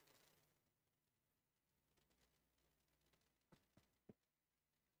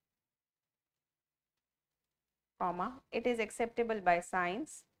 Comma, it is acceptable by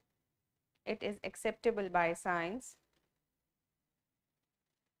science. It is acceptable by science.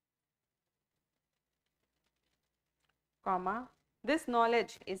 Comma, this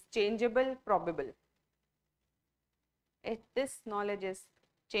knowledge is changeable, probable. This knowledge is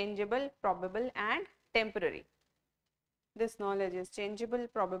changeable, probable and temporary. This knowledge is changeable,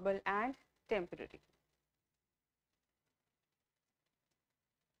 probable and temporary.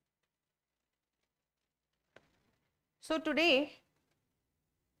 So today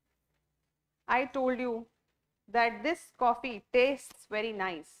I told you that this coffee tastes very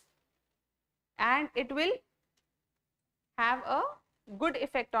nice and it will have a good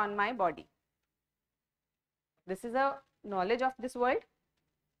effect on my body. This is a knowledge of this world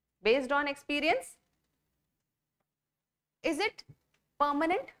based on experience. Is it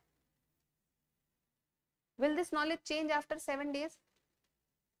permanent? Will this knowledge change after 7 days?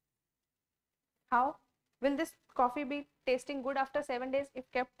 How? Will this coffee be tasting good after 7 days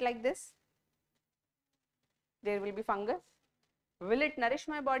if kept like this? There will be fungus. Will it nourish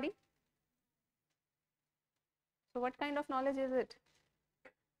my body? So what kind of knowledge is it?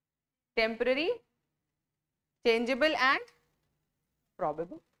 Temporary, changeable and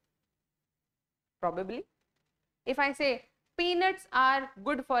probable. Probably. If I say peanuts are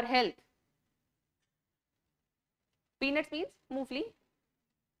good for health. Peanuts means moongfali.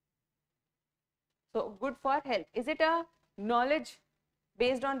 So good for health. Is it a knowledge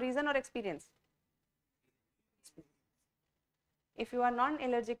based on reason or experience? If you are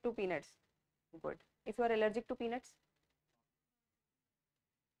non-allergic to peanuts, good. If you are allergic to peanuts,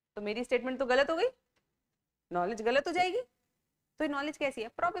 तो मेरी statement तो गलत हो गई, knowledge गलत हो जाएगी. तो ये नॉलेज कैसी है?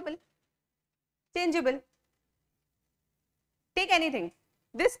 Probable, changeable. Take anything.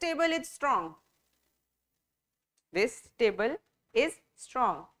 This table is strong. This table is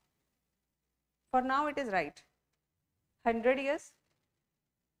strong. For now it is right. 100 years,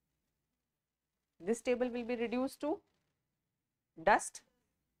 this table will be reduced to dust.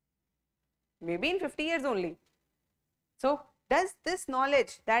 Maybe in 50 years only. So does this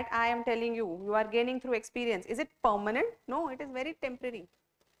knowledge that I am telling you, you are gaining through experience, is it permanent? No, it is very temporary.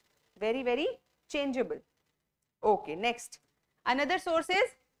 Very, very changeable. Okay, next. Another source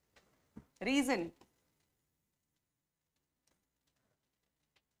is reason.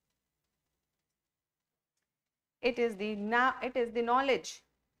 It is the knowledge.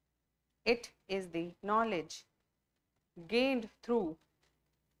 It is the knowledge gained through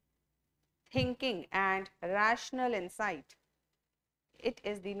thinking and rational insight. It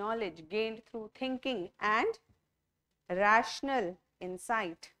is the knowledge gained through thinking and rational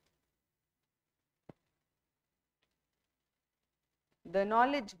insight. The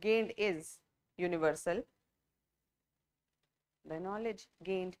knowledge gained is universal. The knowledge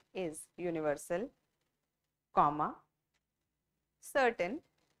gained is universal, comma, certain,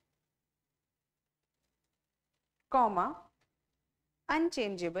 comma,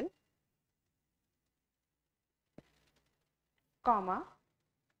 unchangeable, comma,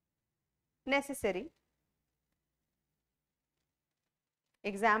 necessary.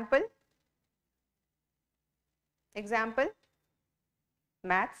 Example,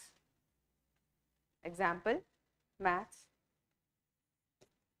 maths. Example, maths.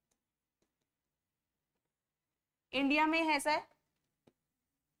 India में है ऐसा है,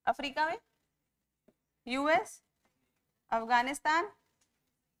 Africa में, US, Afghanistan,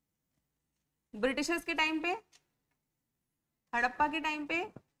 Britishers के time पे, हड़प्पा के time पे,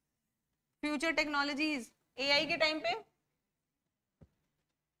 future technologies AI के टाइम पे.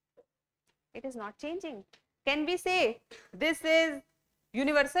 It is not changing. Can we say this is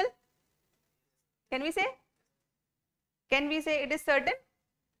universal? Can we say? Can we say it is certain?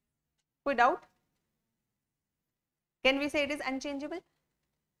 Without? Can we say it is unchangeable?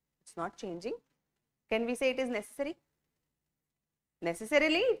 It's not changing. Can we say it is necessary?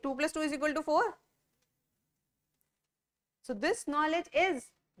 Necessarily 2 plus 2 is equal to 4. So this knowledge is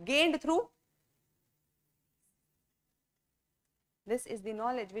gained through. This is the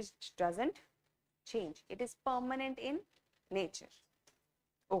knowledge which doesn't change. It is permanent in nature.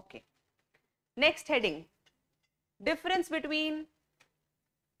 Okay. Next heading. Difference between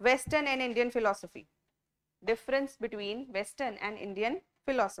Western and Indian philosophy. Difference between Western and Indian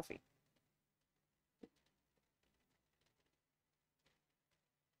philosophy.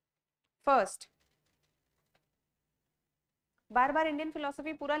 First, bar bar Indian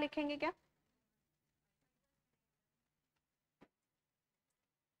philosophy पूरा लिखेंगे क्या?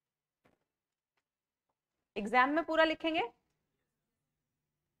 Exam में पूरा लिखेंगे?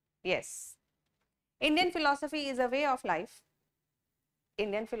 Yes. Indian philosophy is a way of life.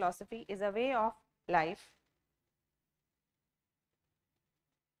 Indian philosophy is a way of life.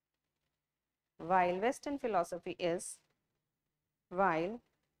 While Western philosophy is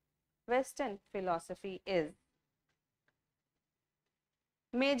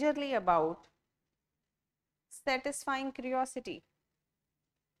majorly about satisfying curiosity.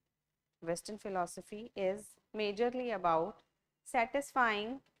 Western philosophy is majorly about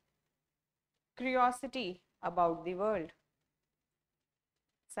satisfying curiosity about the world.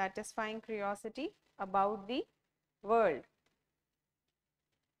 Satisfying curiosity about the world.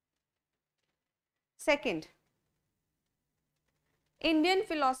 Second, Indian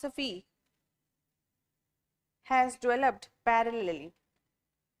philosophy has developed parallelly.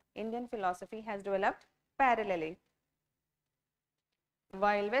 Indian philosophy has developed parallelly.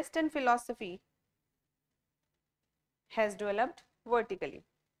 While Western philosophy has developed vertically.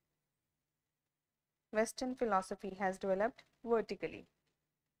 Western philosophy has developed vertically.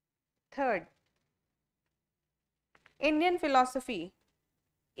 Third, Indian philosophy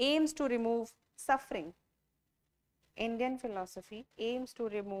aims to remove suffering. Indian philosophy aims to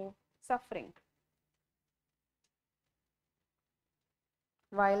remove suffering.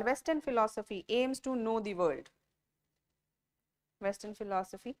 While Western philosophy aims to know the world. Western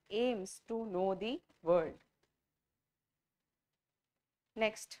philosophy aims to know the world.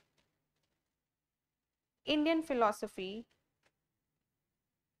 Next, Indian philosophy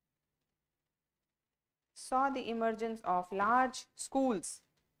saw the emergence of large schools.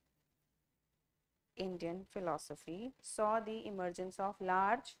 Indian philosophy saw the emergence of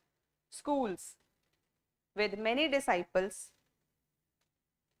large schools with many disciples,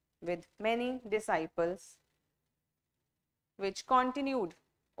 which continued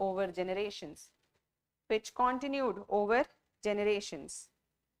over generations,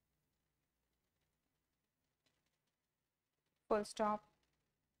 Full stop.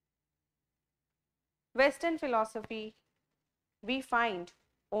 Western philosophy, we find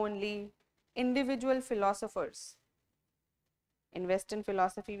only individual philosophers. In Western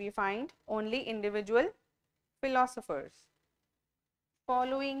philosophy, we find only individual philosophers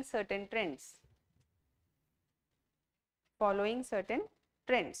following certain trends.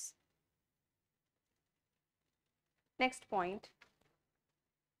 Next point,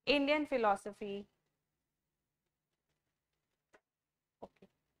 Indian philosophy. Okay.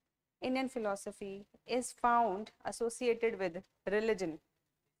 Indian philosophy is found associated with religion?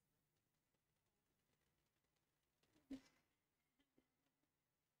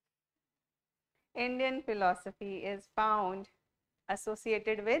 Indian philosophy is found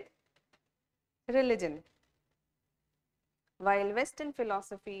associated with religion, while Western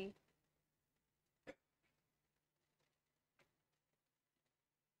philosophy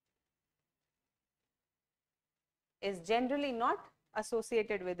is generally not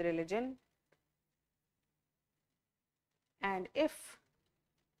associated with religion, and if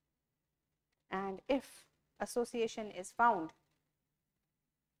association is found,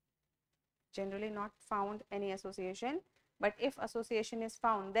 generally not found any association, but if association is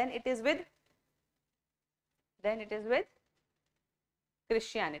found, then it is with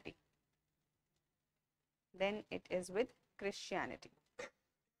Christianity. Then it is with Christianity.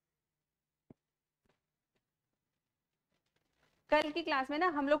 कल की class में ना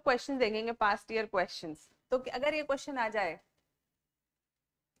हम लोग questions देखेंगे, past year questions. तो अगर ये क्वेश्चन आ जाए,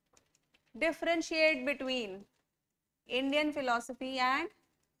 differentiate between Indian philosophy and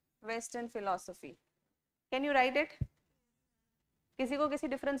Western philosophy. Can you write it? किसी को किसी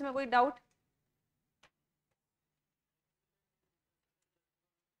डिफरेंस में कोई doubt?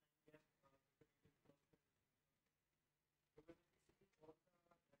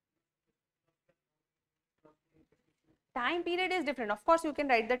 Time period is different. Of course, you can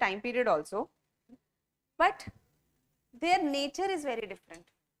write the time period also, but their nature is very different.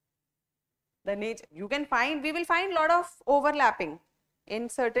 The nature, you can find, we will find a lot of overlapping in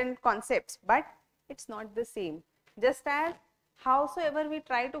certain concepts, but it's not the same. Just as howsoever we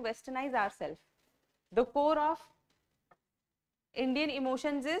try to westernize ourselves, the core of Indian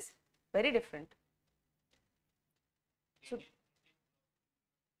emotions is very different. So,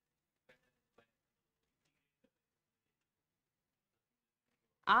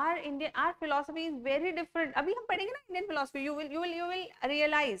 our philosophy is very different. अभी हम पढ़ेंगे ना Indian philosophy, you will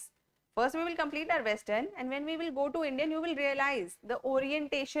realize. First we will complete our Western, and when we will go to Indian, you will realize the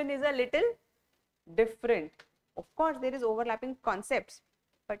orientation is a little different. Of course, there is overlapping concepts,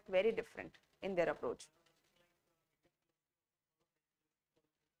 but very different in their approach.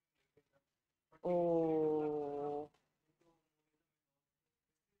 Oh.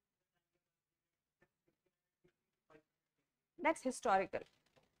 That's historical.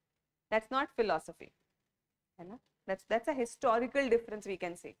 That's not philosophy. That's a historical difference, we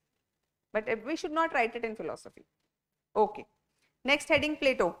can say. But we should not write it in philosophy. Okay. Next heading,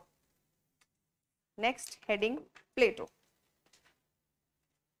 Plato. Next heading, Plato.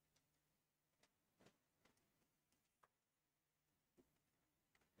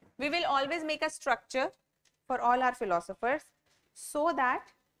 We will always make a structure for all our philosophers so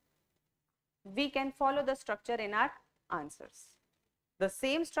that we can follow the structure in our answers. The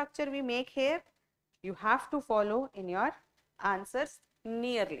same structure we make here, you have to follow in your answers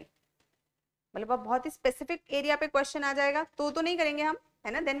nearly. मतलब अब बहुत ही specific area पे question आ जाएगा तो नहीं करेंगे हम,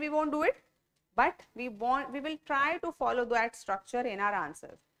 है ना, then we won't do it, but we will try to follow that structure in our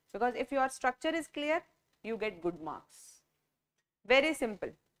answers, because if your structure is clear you get good marks. Very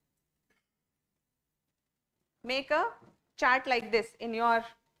simple. Make a chart like this in your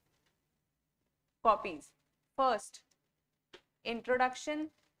copies. First, introduction.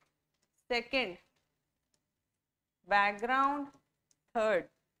 Second, background. Third,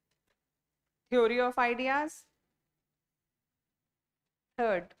 theory of ideas.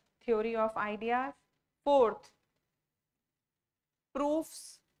 Third, theory of ideas. Fourth,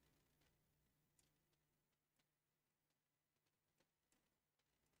 proofs.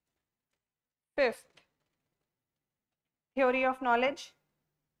 Fifth, theory of knowledge.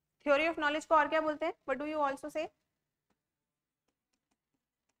 Theory of knowledge को और क्या बोलते हैं? What do you also say?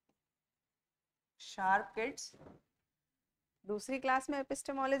 Sharp kids. दूसरी class में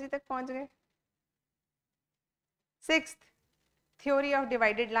epistemology तक पहुंच गए. Sixth, theory of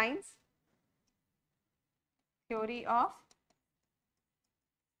divided lines. Theory of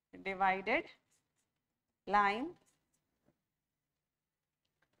divided line.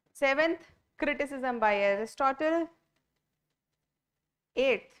 Seventh, criticism by Aristotle.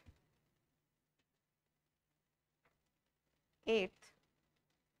 Eighth,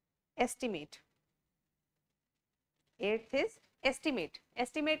 estimate. Eighth is estimate.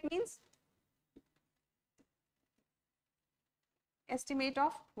 Estimate means estimate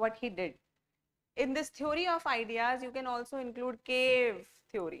of what he did. In this theory of ideas, you can also include cave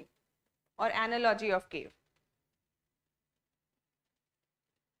theory or analogy of cave.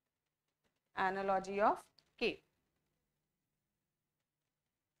 Analogy of cave.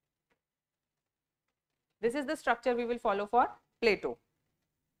 This is the structure we will follow for Plato.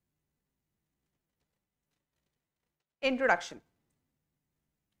 Introduction.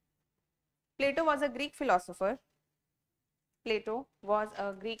 Plato was a Greek philosopher. Plato was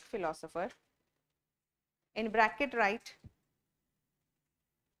a Greek philosopher. In bracket write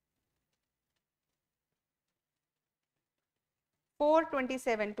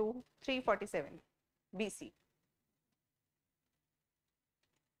 (427 to 347 BC).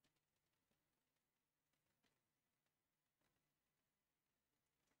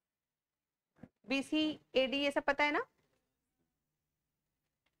 BC AD ये सब पता है ना?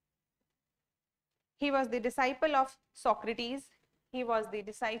 He was the disciple of Socrates. He was the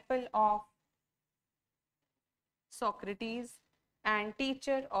disciple of Socrates and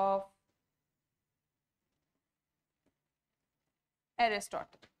teacher of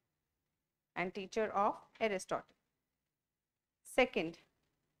Aristotle. And teacher of Aristotle. Second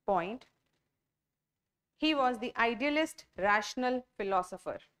point, he was the idealist rational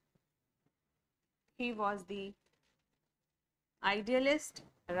philosopher. He was the idealist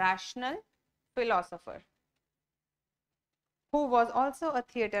rational philosopher who was also a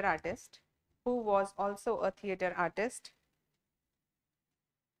theater artist,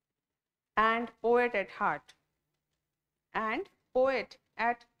 and poet at heart,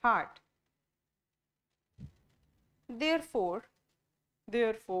 Therefore,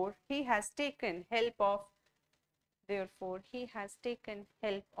 he has taken help of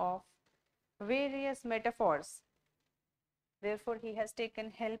various metaphors.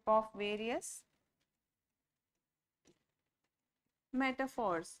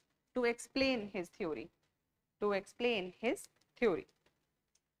 To explain his theory.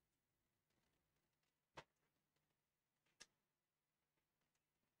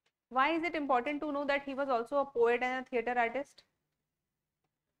 Why is it important to know that he was also a poet and a theater artist?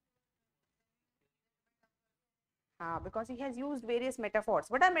 Because he has used various metaphors.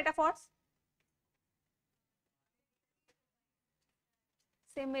 What are metaphors?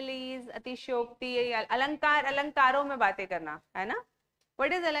 Similes, अतिशयोक्ति, अलंकार, अलंकारों में बातें करना, है ना?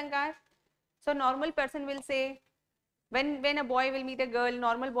 What is alankar? So normal person will say, when a boy will meet a girl,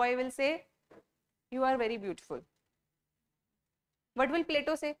 normal boy will say, you are very beautiful. What will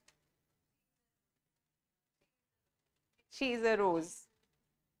Plato say? She is a rose.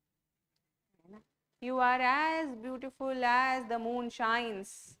 You are as beautiful as the moon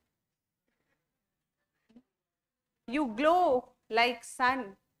shines. You glow like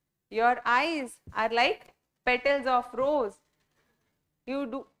sun. Your eyes are like petals of rose. You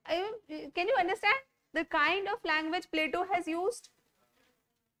do. Can you understand the kind of language Plato has used?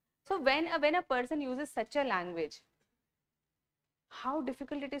 So when a person uses such a language, how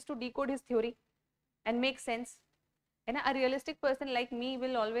difficult it is to decode his theory and make sense. And a realistic person like me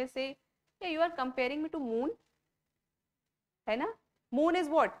will always say, yeah, you are comparing me to moon. है ना? Moon is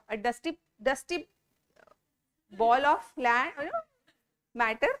what? A dusty ball of land,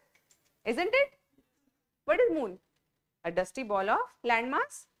 matter, isn't it? What is moon? A dusty ball of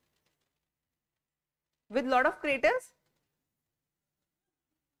landmass with lot of craters.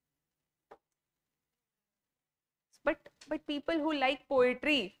 But people who like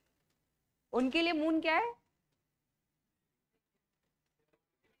poetry, उनके लिए moon क्या है?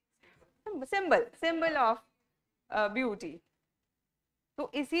 Symbol of beauty. So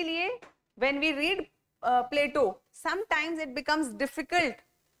इसीलिए when we read Plato, sometimes it becomes difficult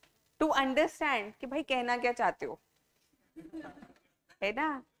to understand कि भाई कहना क्या चाहते हो, है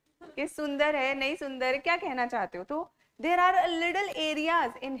ना? कि सुंदर है, नहीं सुंदर है, क्या कहना चाहते हो? तो there are a little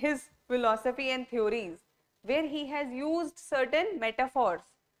areas in his philosophy and theories where he has used certain metaphors.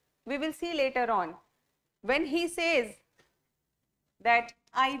 We will see later on. When he says that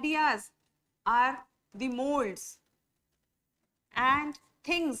ideas are the molds and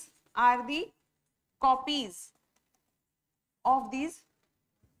things are the copies of these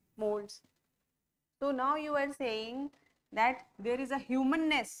molds. So now you are saying that there is a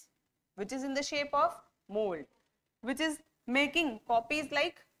humanness which is in the shape of mold, which is making copies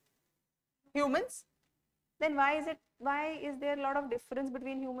like humans. Then why is there a lot of difference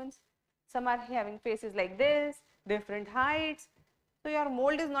between humans? Some are having faces like this, different heights. So your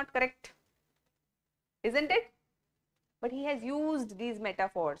mold is not correct, isn't it? But he has used these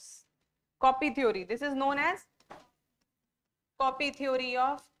metaphors. Copy theory. This is known as copy theory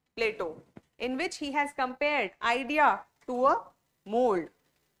of Plato, in which he has compared idea to a mold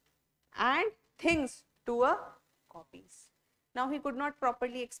and things to a copies. Now he could not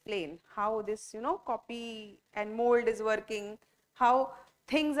properly explain how this, copy and mold is working, how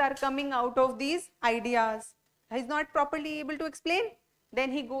things are coming out of these ideas. He is not properly able to explain.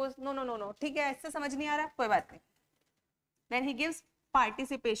 Then he goes, no, ठीक है, ऐसे समझ नहीं आ रहा, कोई बात नहीं. Then he gives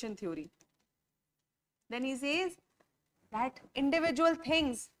participation theory. Then he says that individual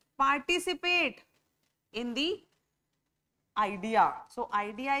things participate in the idea. So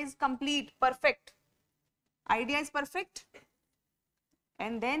idea is complete, perfect. Idea is perfect.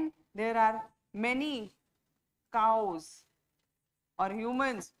 And then there are many cows or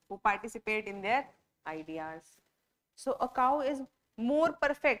humans who participate in their ideas. So a cow is more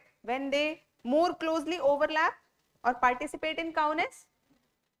perfect when they more closely overlap or participate in cowness.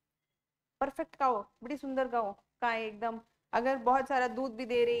 Perfect cow, बड़ी सुंदर cow का एकदम, अगर बहुत सारा दूध भी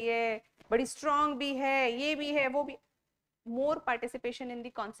दे रही है, बड़ी स्ट्रांग भी है, ये भी है, वो भी, more participation in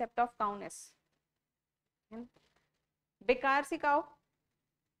the concept of काउनेस. बेकार sea cow,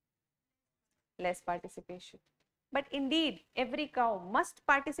 less participation. But Indeed every cow must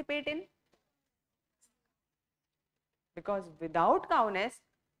participate in, because without cowness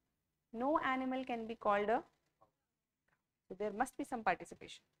no animal can be called a, so there must be some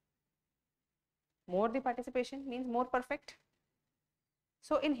participation. More the participation means more perfect.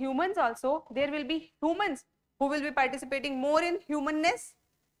 So in humans also there will be humans who will be participating more in humanness.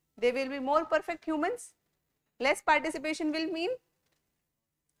 They will be more perfect humans. Less participation will mean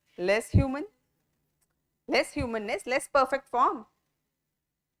less human, less humanness, less perfect form,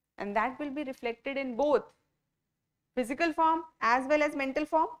 and that will be reflected in both physical form as well as mental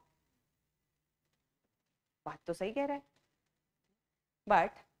form. बात तो सही कह रहा है.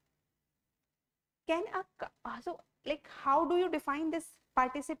 But can a, so like how do you define this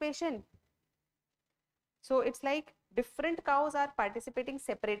participation? So it's like different cows are participating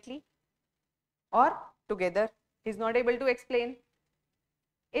separately or together. He's not able to explain.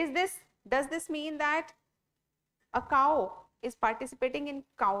 Does this mean that a cow is participating in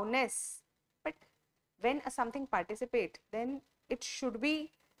cowness? But when something participate, then it should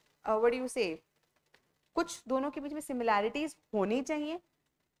be, what do you say, कुछ दोनों के बीच में similarities होनी चाहिए.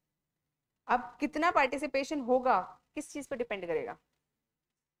 अब कितना participation होगा किस चीज पे डिपेंड करेगा?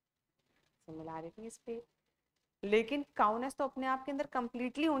 सिमिलैरिटीज पे. लेकिन काउनेस तो अपने आप के अंदर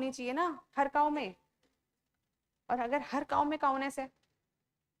कंप्लीटली होनी चाहिए ना हर काउ में. और अगर हर काउ में काउनेस है,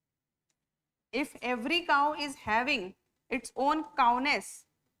 if every cow is having its own काउनेस,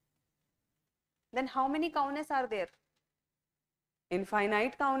 then how many cowness are there?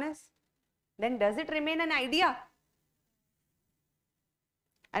 Infinite cowness. Then does it remain an idea?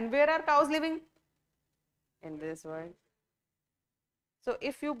 And where are cows living? In this world. So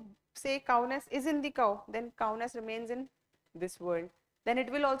if you say cowness is in the cow, then cowness remains in this world. Then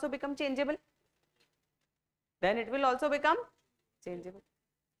it will also become changeable. Then it will also become changeable.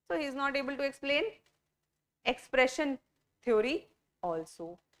 So he is not able to explain expression theory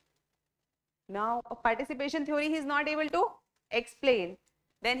also. Now a participation theory he is not able to explain.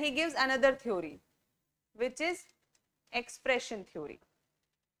 Then he gives another theory, which is expression theory.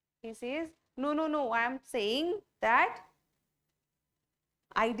 He says, no, I am saying that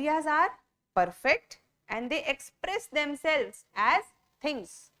ideas are perfect and they express themselves as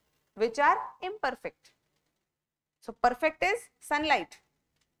things which are imperfect. So perfect is sunlight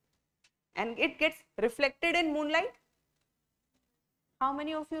and it gets reflected in moonlight. How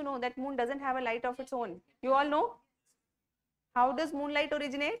many of you know that moon doesn't have a light of its own? You all know? How does moonlight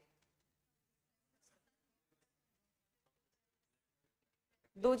originate?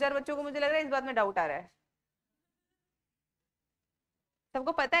 दो चार बच्चों को मुझे लग रहा है इस बात में डाउट आ रहा है.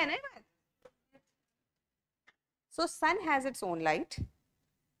 सबको पता है ना ये बात? So sun has its own light.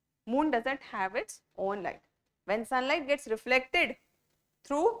 Moon doesn't have its own light. When sunlight gets reflected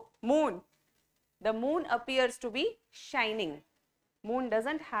through moon, the moon appears to be shining. Moon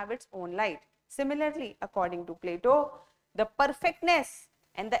doesn't have its own light. Similarly, according to Plato, the perfectness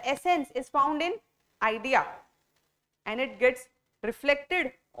and the essence is found in idea and it gets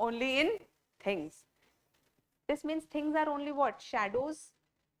reflected only in things. This means things are only what? Shadows.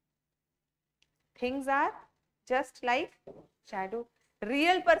 Things are just like shadow.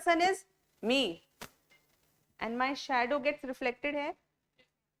 Real person is me and my shadow gets reflected here.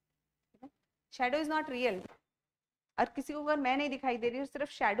 Shadow is not real. और किसी को अगर मैं नहीं दिखाई दे रही हूँ, सिर्फ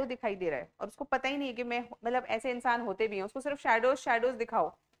शैडो दिखाई दे रहा है और उसको पता ही नहीं है कि मैं, मतलब ऐसे इंसान होते भी हैं, उसको सिर्फ शैडोज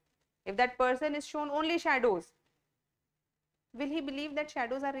दिखाओ. If that person is shown only shadows, will he believe that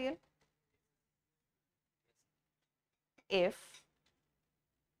shadows are real? If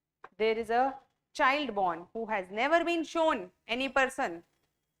there is a child born who has never been shown any person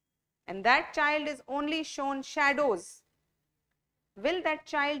and that child is only shown shadows, will that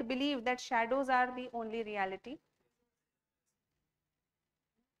child believe that shadows are the only reality?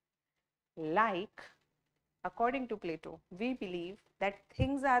 Like, according to Plato, we believe that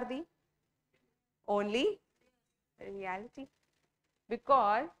things are the only reality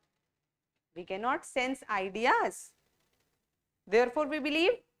because we cannot sense ideas Therefore, we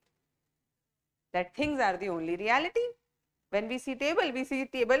believe that things are the only reality. When we see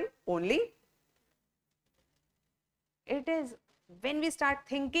table only. It is when we start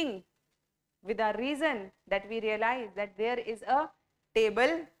thinking with our reason that we realize that there is a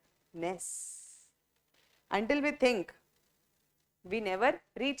table-ness. Until we think, we never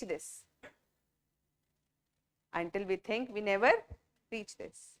reach this. Until we think, we never reach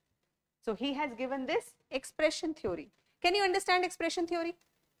this. So he has given this expression theory. Can you understand expression theory?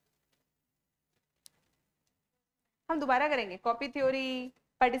 हम दोबारा करेंगे. Copy theory,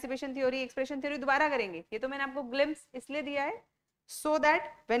 participation theory, expression theory दोबारा करेंगे. ये तो मैंने आपको glimpse इसलिए दिया है so that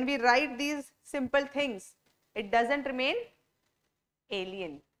when we write these simple things, it doesn't remain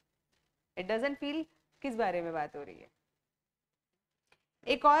alien. It doesn't feel किस बारे में बात हो रही है.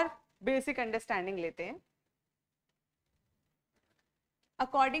 एक और बेसिक अंडरस्टैंडिंग लेते हैं.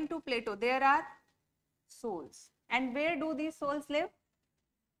 According to Plato, there are souls. And where do these souls live?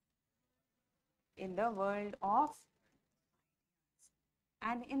 In the world of.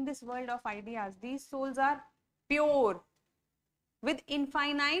 And in this world of ideas, these souls are pure with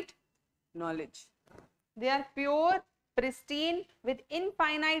infinite knowledge. They are pure, pristine, with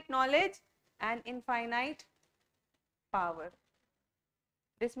infinite knowledge and infinite power.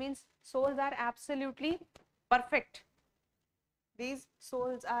 This means souls are absolutely perfect. These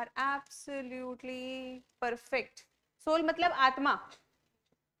souls are absolutely perfect. Soul matlab atma.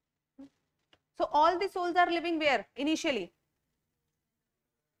 So all the souls are living where initially?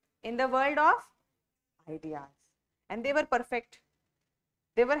 In the world of ideas. And they were perfect.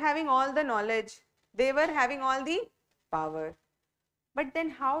 They were having all the knowledge. They were having all the power. But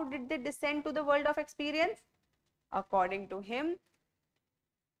then how did they descend to the world of experience? According to him,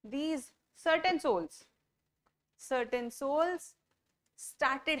 these certain souls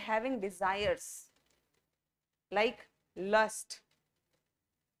started having desires like lust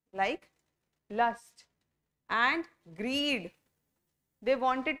and greed. They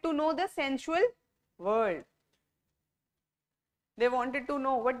wanted to know the sensual world. They wanted to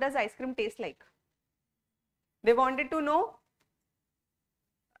know what does ice cream taste like. They wanted to know,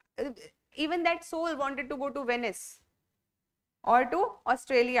 even that soul wanted to go to Venice or to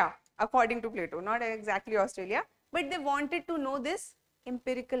Australia, according to Plato, not exactly Australia, but they wanted to know this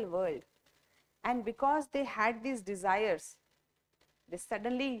empirical world. And because they had these desires, they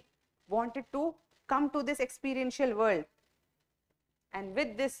suddenly wanted to come to this experiential world. And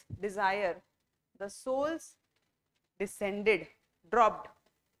with this desire, the souls descended, dropped.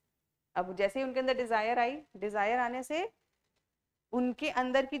 अब जैसे ही उनके अंदर Dzire आई, Dzire आने से उनके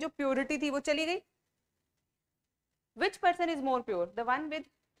अंदर की जो प्योरिटी थी वो चली गई. Which person is more pure? The one with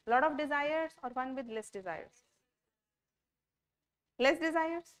lot of desires or one with less desires? Less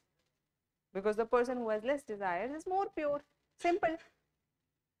desires. Because the person who has less desires is more pure. Simple.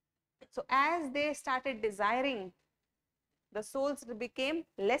 So as they started desiring, the souls became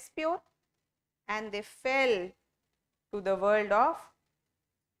less pure and they fell to the world of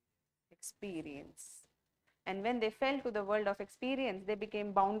experience. And when they fell to the world of experience, they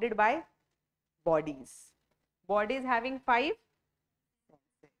became bounded by bodies. Bodies having 5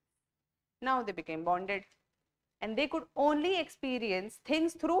 senses. Now they became bonded and they could only experience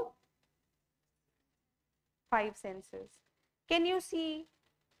things through 5 senses. Can you see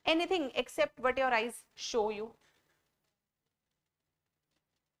anything except what your eyes show you?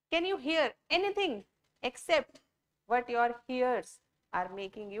 Can you hear anything except what your ears are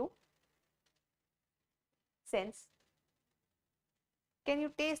making you sense? Can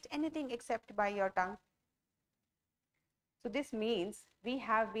you taste anything except by your tongue? So this means we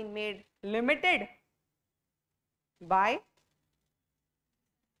have been made limited by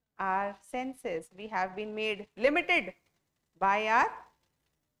our senses. We have been made limited by our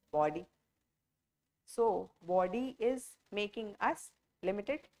body. So body is making us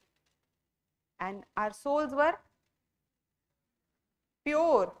limited and our souls were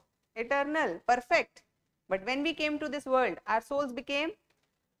pure, eternal, perfect. But when we came to this world, our souls became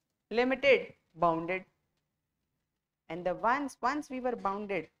limited, bounded. And once we were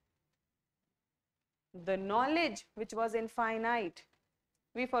bounded, the knowledge which was infinite,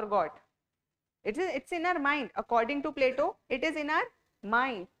 we forgot. It's in our mind. According to Plato, it is in our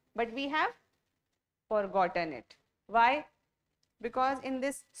mind, but we have forgotten it. Why? Because in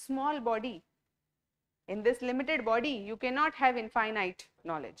this small body, in this limited body, you cannot have infinite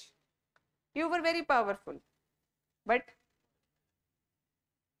knowledge. You were very powerful, but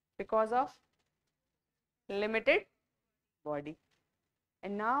because of limited body.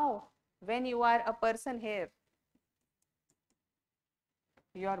 And now when you are a person here,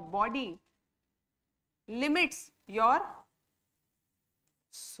 your body limits your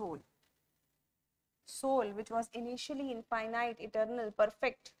Soul. Soul, which was initially infinite, eternal,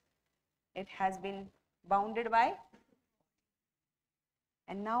 perfect, it has been bounded by,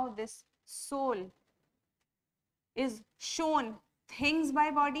 and now this soul is shown things by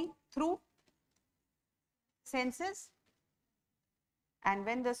body through senses. And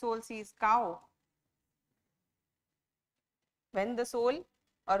when the soul sees cow, when the soul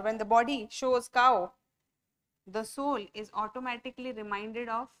or when the body shows cow, the soul is automatically reminded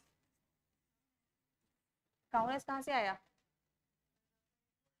of cowness. कहाँ से आया?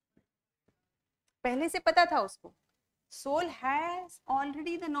 पहले से पता था उसको. Soul has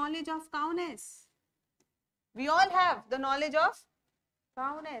already the knowledge of cowness. We all have the knowledge of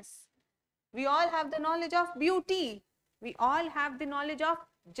cowness. We all have the knowledge of beauty. We all have the knowledge of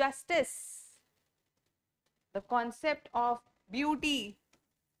justice. The concept of beauty,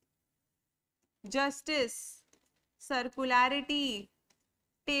 justice, circularity,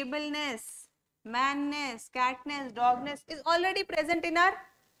 tableness, manness, catness, dogness is already present in our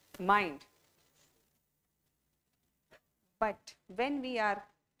mind. But when we are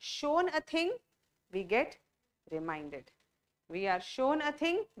shown a thing, we get reminded. We are shown a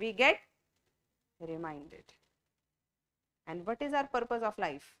thing, we get reminded. And what is our purpose of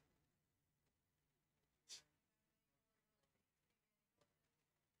life?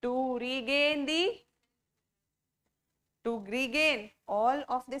 To regain all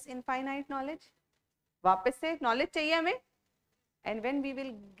of this infinite knowledge. वापस से knowledge चाहिए हमें. And when we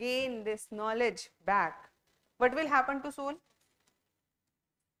will gain this knowledge back, what will happen to soul?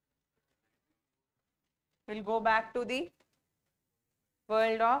 We'll go back to the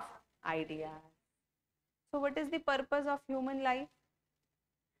world of ideas. So what is the purpose of human life?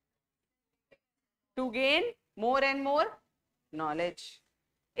 To gain more and more knowledge.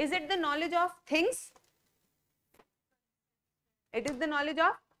 Is it the knowledge of things? It is the knowledge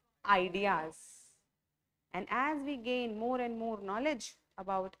of ideas. And as we gain more and more knowledge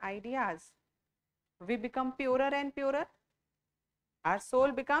about ideas, we become purer and purer. Our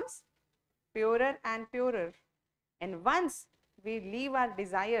soul becomes purer and purer. And once we leave our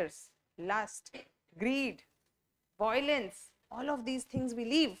desires, lust, greed, violence, all of these things we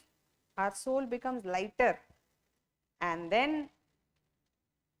leave, our soul becomes lighter and then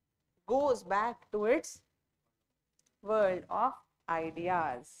goes back to its world of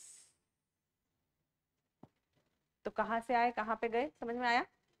ideas. तो कहाँ से आए, कहाँ पे गए, समझ में आया?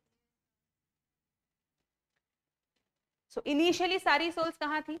 So initially सारी souls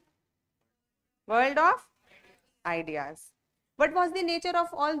कहाँ थी? World of ideas. What was the nature of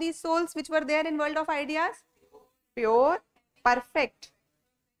all these souls which were there in world of ideas? Pure, perfect,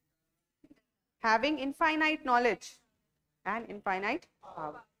 having infinite knowledge and infinite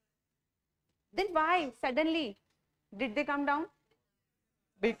power. Then why suddenly did they come down?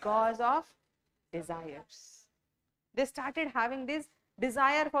 Because of desires. They started having this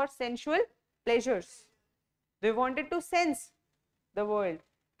desire for sensual pleasures. They wanted to sense the world,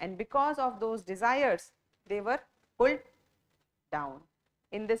 and because of those desires, they were pulled down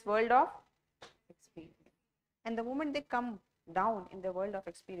in this world of experience. And the moment they come down in the world of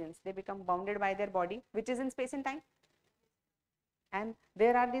experience, they become bounded by their body, which is in space and time. And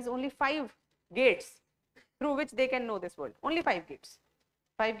there are these only 5 gates through which they can know this world. Only 5 gates.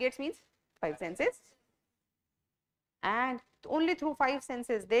 5 gates means 5 senses. And only through 5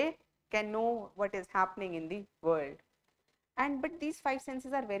 senses they can know what is happening in the world. But these 5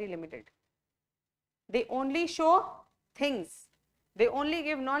 senses are very limited. They only show things. They only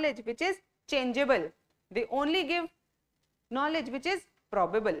give knowledge which is changeable. They only give knowledge which is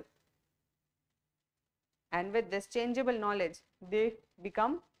probable. And with this changeable knowledge, they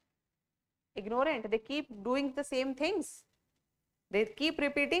become ignorant. They keep doing the same things. They keep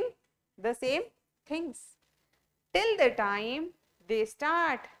repeating the same things till the time they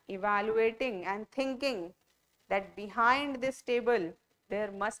start evaluating and thinking that behind this table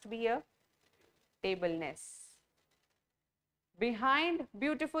there must be a tableness. Behind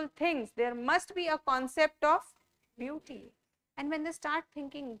beautiful things there must be a concept of beauty. And when they start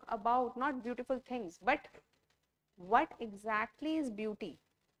thinking about not beautiful things, but what exactly is beauty?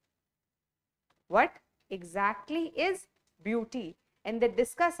 What exactly is beauty? And they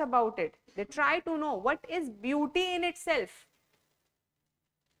discuss about it. They try to know what is beauty in itself.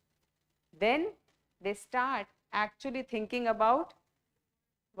 Then they start actually thinking about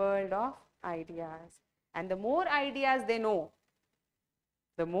world of ideas. And the more ideas they know,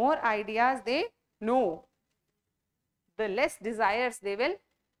 the less desires they will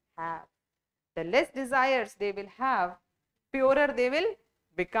have. The less desires they will have, purer they will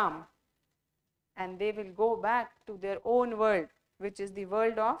become. And they will go back to their own world, which is the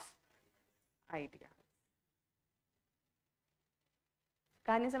world of idea.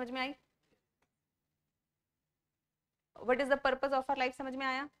 कहानी समझ में आई? What is the purpose of our life? समझ में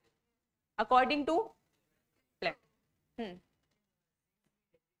आया? According to Plato. As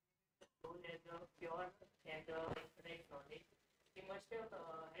a pure and infinite knowledge, he must have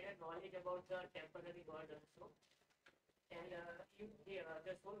had a knowledge about the temporary world also, and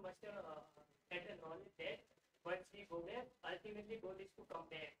the soul must have had a knowledge that once we go there, ultimately goal is to come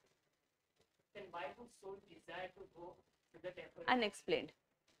back. Then why would soul desire to go to the temporary? Unexplained.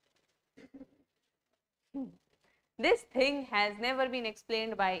 This thing has never been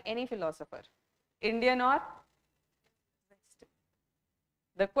explained by any philosopher, Indian or Western.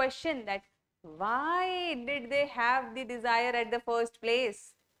 The question that why did they have the desire at the first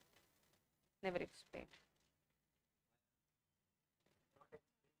place? Never explained.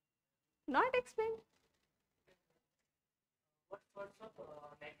 Not explained. What sorts of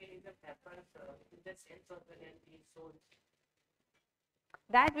mechanism happens in the sense of the soul?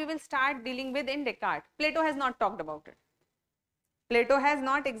 That we will start dealing with in Descartes. Plato has not talked about it. Plato has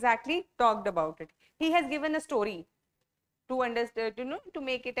not exactly talked about it. He has given a story to understand, to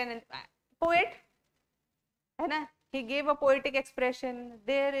make it an poet. है ना? He gave a poetic expression.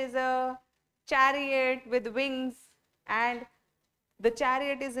 There is a chariot with wings, and the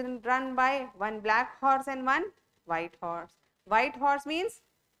chariot is run by one black horse and one white horse. White horse means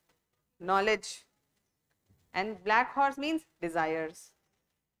knowledge, and black horse means desires.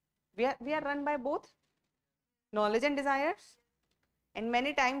 We are run by both knowledge and desires, and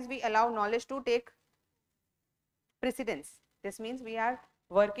many times we allow knowledge to take precedence. This means we are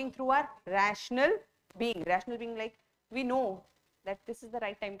working through our rational being. Rational being, like we know that this is the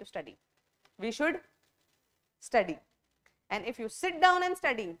right time to study. We should study. And if you sit down and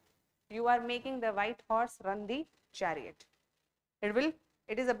study, you are making the white horse run the chariot.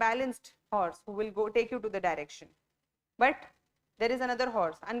 It is a balanced horse who will take you to the direction. But there is another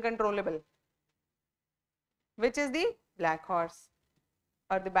horse, uncontrollable, which is the black horse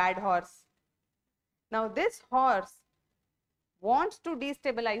or the bad horse. Now this horse wants to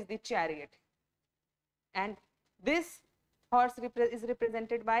destabilize the chariot, and this horse is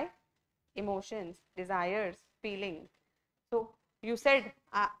represented by emotions, desires, feelings. So you said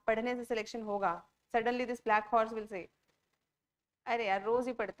पढ़ने से selection होगा. Suddenly this black horse will say, अरे यार रोज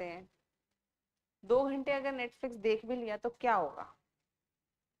ही पढ़ते हैं, 2 घंटे अगर Netflix देख भी लिया तो क्या होगा,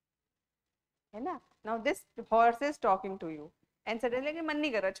 है ना? Now this horse is talking to you and suddenly कि मन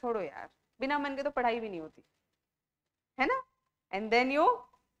नहीं कर रहा, छोड़ो यार, बिना मन के तो पढ़ाई भी नहीं होती, है ना? And then you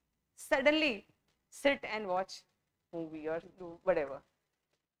suddenly sit and watch movie or do whatever.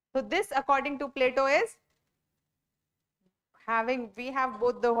 So this, according to Plato, is we have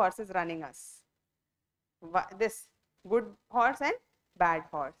both the horses running us. This good horse and bad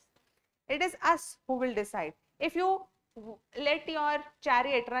horse. It is us who will decide. If you let your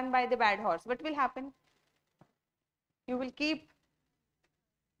chariot run by the bad horse, what will happen? You will keep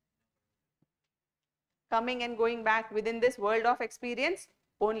coming and going back within this world of experience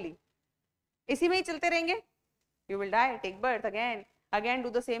only. इसी में ही चलते रहेंगे. You will die, take birth again, do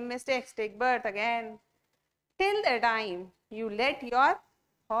the same mistakes, take birth again, till the time you let your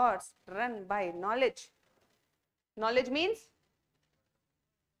horse run by knowledge. Knowledge means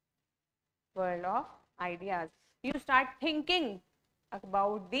world of ideas. You start thinking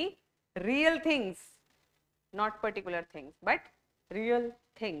about the real things, not particular things, but real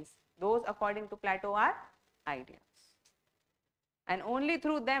things. Those, according to Plato, are ideas. And only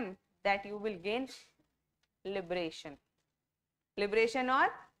through them that you will gain liberation. Liberation, or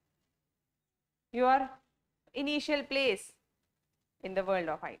your initial place in the world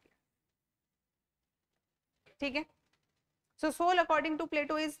of ideas. ठीक है? So soul, according to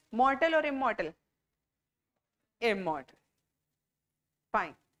Plato, is mortal or immortal? Immortal.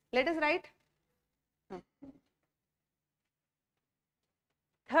 Fine. Let us write.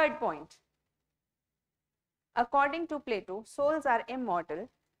 Third point. According to Plato, souls are immortal.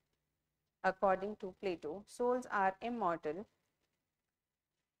 According to Plato, souls are immortal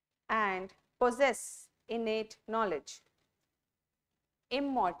and possess innate knowledge.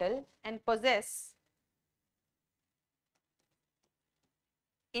 Immortal and possess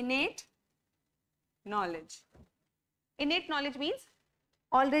innate knowledge. Innate knowledge means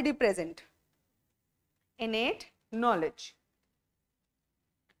already present. Innate knowledge.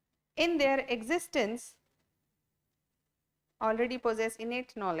 In their existence, already possess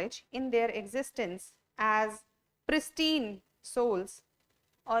innate knowledge in their existence as pristine souls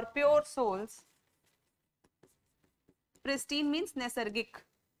or pure souls. Pristine means nasargic,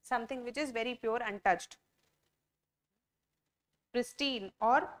 something which is very pure, untouched. pristine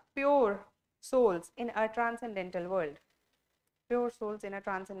or pure souls in a transcendental world. Pure souls in a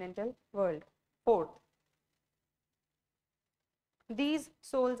transcendental world. Fourth, these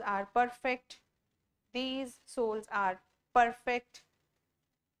souls are perfect. These souls are perfect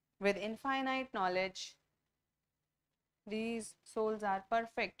with infinite knowledge. These souls are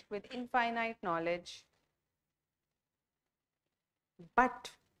perfect with infinite knowledge.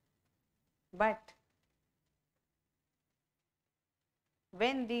 But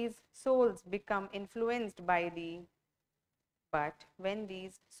when these souls become influenced by the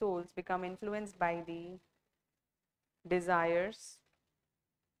desires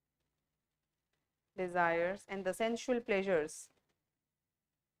and the sensual pleasures,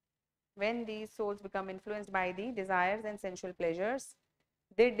 when these souls become influenced by the desires and sensual pleasures,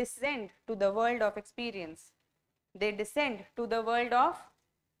 they descend to the world of experience. They descend to the world of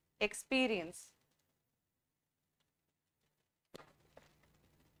experience.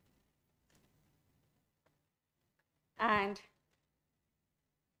 And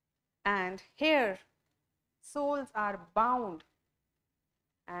here souls are bound,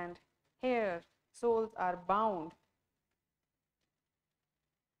 and here souls are bound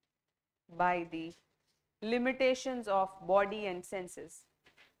by the limitations of body and senses,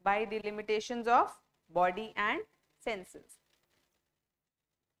 by the limitations of body and senses.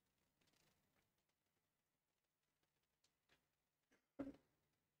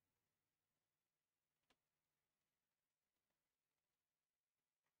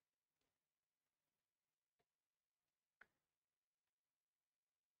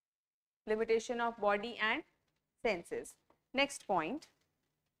 Limitation of body and senses. Next point,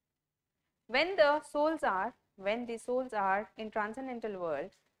 when the souls are in transcendental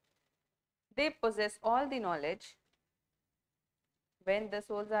world, they possess all the knowledge. When the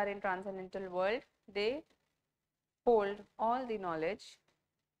souls are in transcendental world, they hold all the knowledge,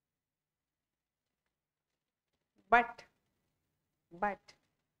 but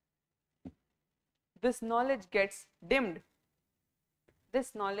this knowledge gets dimmed.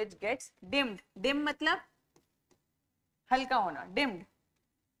 This knowledge gets dimmed. Dim मतलब हल्का होना, dimmed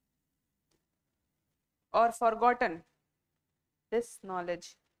or forgotten. This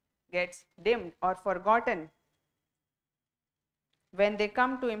knowledge gets dimmed or forgotten when they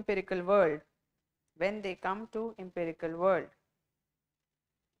come to empirical world. When they come to empirical world.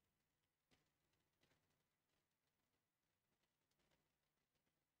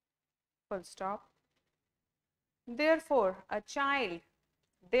 Full stop. Therefore, a child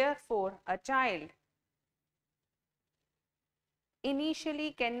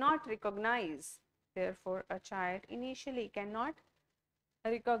initially cannot recognize. Therefore, a child initially cannot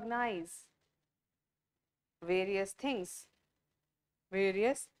recognize various things.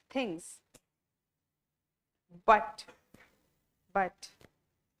 But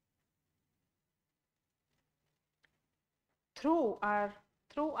through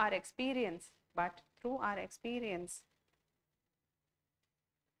our experience,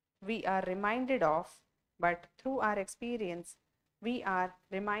 we are reminded of,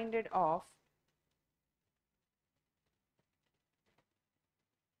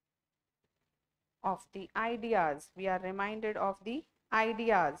 the ideas. We are reminded of the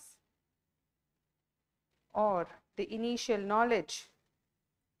ideas or the initial knowledge,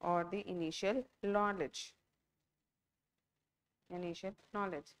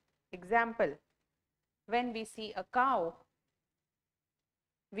 Example, when we see a cow,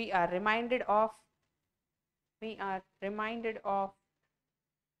 we are reminded of the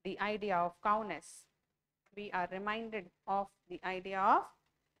idea of cowness.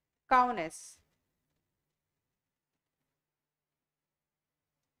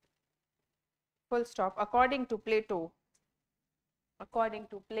 Full stop. According to Plato,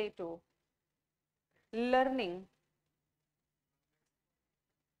 learning,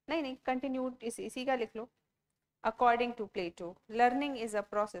 नहीं continued इसी का लिख लो. According to Plato, learning is a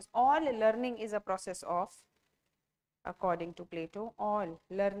process. All learning is a process of. According to Plato, all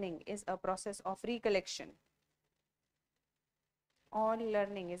learning is a process of recollection. All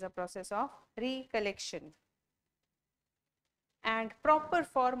learning is a process of recollection. And proper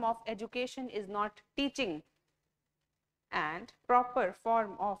form of education is not teaching. And proper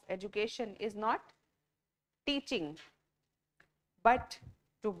form of education is not teaching, but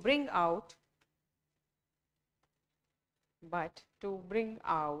to bring out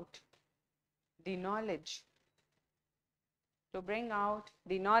the knowledge,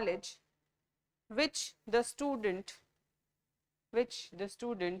 which the student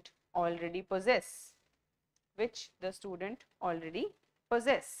already possess.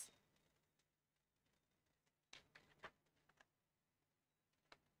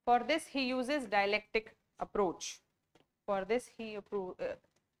 For this he uses dialectic approach. For this he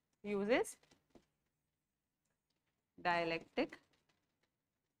uses dialectic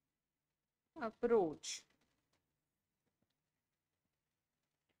approach.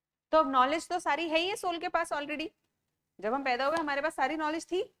 तो अब knowledge तो सारी है ही है soul के पास already. जब हम पैदा हुए हमारे पास सारी नॉलेज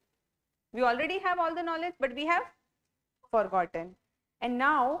थी. We already have all the knowledge, but we have forgotten. And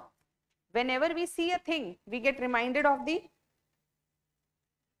now, whenever we see a thing, we get reminded of the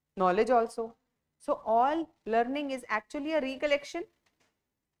knowledge also. So all learning is actually a recollection.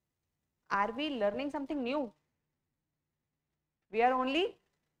 Are we learning something new? We are only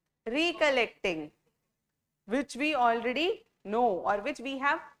recollecting, which we already know or which we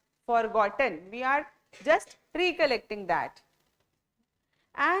have forgotten. We are just recollecting that.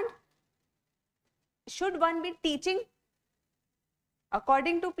 And should one be teaching?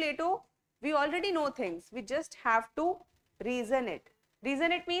 According to Plato, we already know things. We just have to reason it.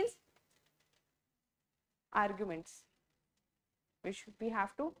 Reason it means arguments. We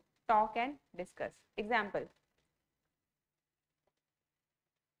have to talk and discuss. Example.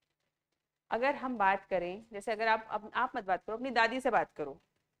 अगर हम बात करें, जैसे अगर आप मत बात करो, अपनी दादी से बात करो,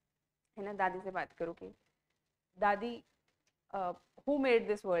 है ना, दादी से बात करो कि दादी, who made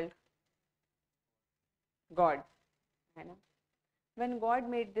this world? God, है ना. When God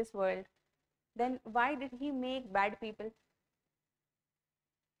made this world, then why did he make bad people?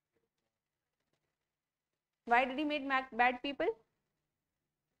 Why did he make bad people?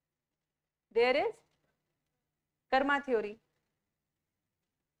 There is karma theory.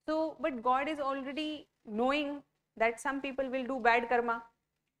 So, but God is already knowing that some people will do bad karma.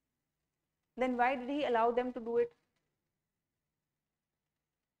 Then why did he allow them to do it?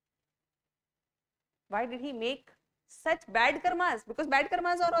 Why did he make such bad karmas? Because bad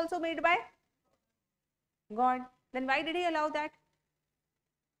karmas are also made by God. Then why did he allow that?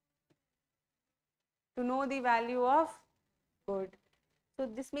 To know the value of good. So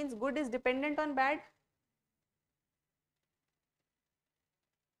this means good is dependent on bad.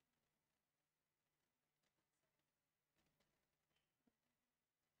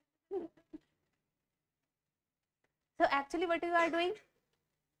 So actually what you are doing?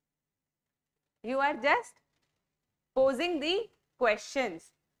 You are just posing the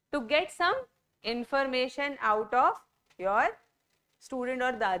questions to get some information out of your student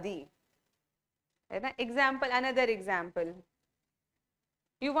or dadi. Example, another example.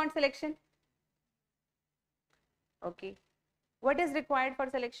 You want selection? Okay. What is required for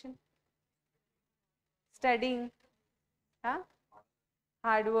selection? Studying,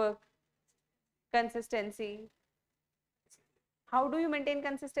 hard work, consistency. How do you maintain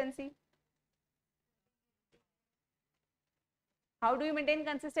consistency? How do you maintain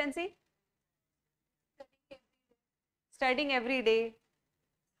consistency? Studying every day.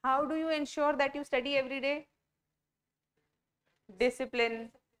 How do you ensure that you study every day?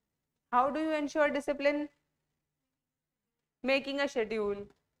 Discipline. How do you ensure discipline? Making a schedule.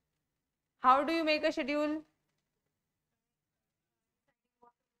 How do you make a schedule?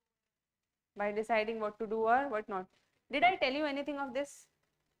 By deciding what to do or what not. Did I tell you anything of this?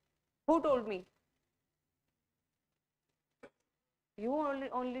 Who told me? You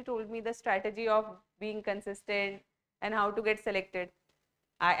only told me the strategy of being consistent and how to get selected.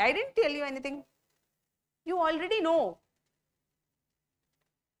 I didn't tell you anything. You already know.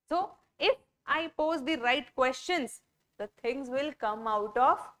 So, if I pose the right questions, the things will come out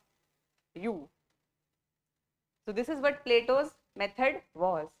of you. So, this is what Plato's method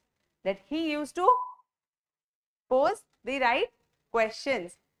was. That he used to pose the right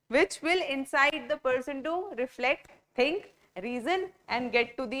questions, which will incite the person to reflect, think, reason and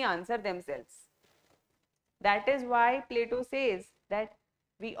get to the answer themselves. That is why Plato says that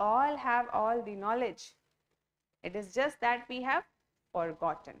we all have all the knowledge. It is just that we have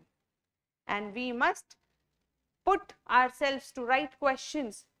forgotten. And we must put ourselves to right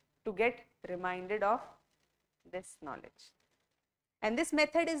questions to get reminded of this knowledge. And this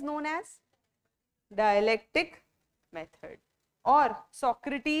method is known as dialectic method or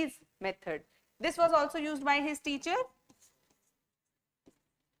Socrates method. This was also used by his teacher,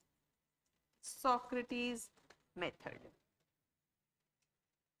 Socrates method.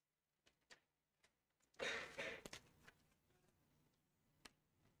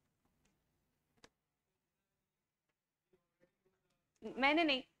 मैंने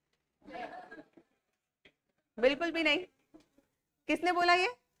नहीं, बिल्कुल भी नहीं. किसने बोला ये?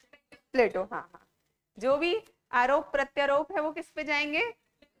 प्लेटो. हाँ हाँ, जो भी आरोप प्रत्यारोप है वो किस पे जाएंगे?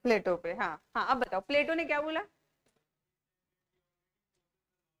 प्लेटो पे. हाँ हाँ, अब बताओ प्लेटो ने क्या बोला?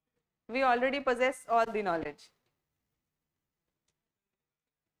 We already possess all the knowledge.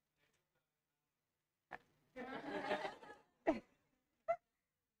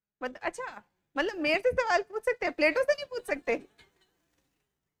 अच्छा, मतलब मेरे से सवाल पूछ सकते हैं, प्लेटो से नहीं पूछ सकते?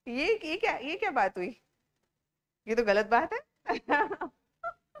 ये क्या बात हुई? ये तो गलत बात है.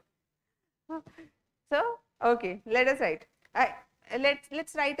 So, okay, let us write.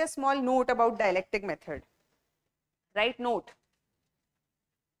 Let's write a small note about dialectic method. Write note.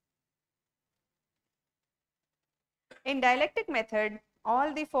 In dialectic method,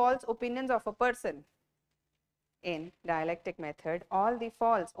 all the false opinions of a person. In dialectic method, all the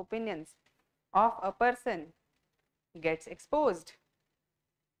false opinions of a person gets exposed.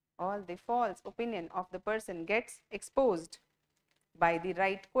 All the false opinion of the person gets exposed by the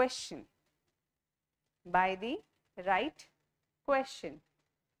right question. By the right question.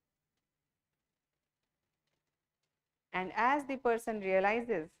 And as the person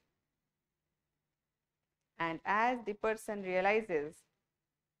realizes,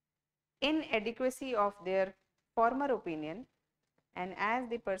 inadequacy of their former opinion, and as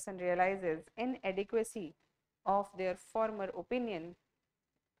the person realizes inadequacy of their former opinion,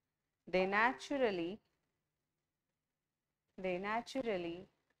 they naturally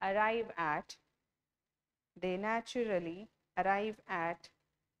arrive at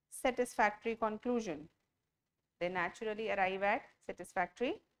satisfactory conclusion. They naturally arrive at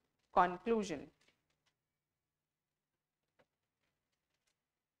satisfactory conclusion.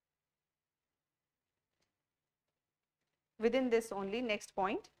 Within this only, next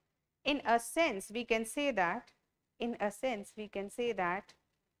point, in a sense we can say that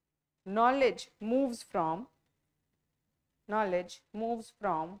knowledge moves from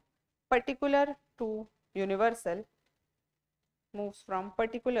particular to universal,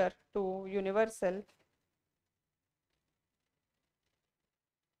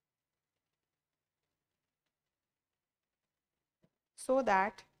 so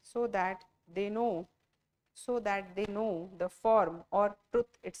that they know the form or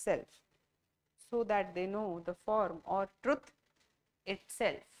truth itself. So that they know the form or truth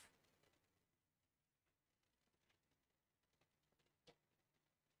itself.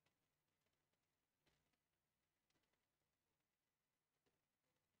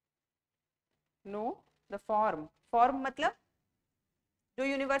 Know the form. Form मतलब जो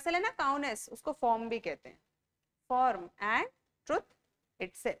universal है ना, काउनेस, उसको form भी कहते हैं. Form and truth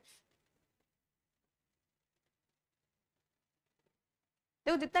itself.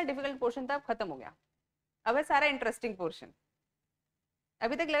 देखो जितना डिफिकल्ट पोर्शन था अब खत्म हो गया, अब है सारा इंटरेस्टिंग पोर्शन.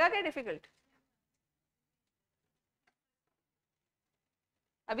 अभी तक लगा क्या डिफिकल्ट?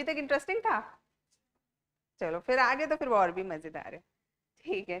 अभी तक इंटरेस्टिंग था? चलो फिर आगे तो फिर और भी मजेदार है.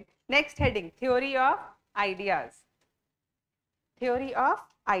 ठीक है, next heading, theory of ideas. Theory of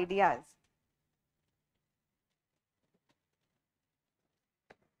ideas.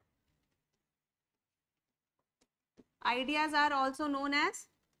 Ideas are also known as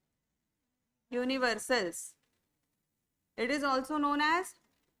universals. It is also known as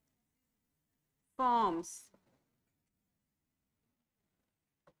forms.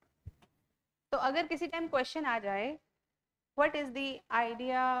 तो अगर किसी टाइम क्वेश्चन आ जाए, what is the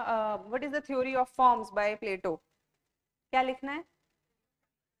idea, what is the theory of forms by Plato, क्या लिखना है?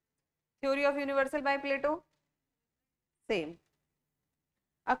 Theory of universal by Plato, same.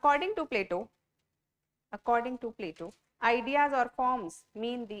 According to Plato, ideas or forms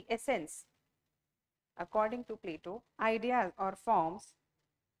mean the essence. According to Plato, ideas or forms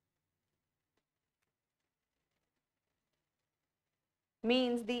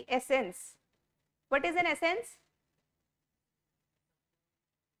means the essence. What is an essence?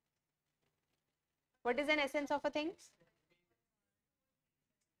 What is an essence of a thing?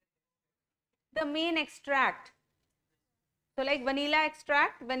 The main extract. So like vanilla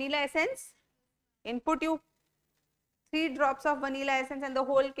extract, vanilla essence, input you 3 drops of vanilla essence and the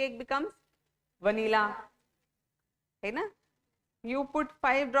whole cake becomes vanilla. है ना? You put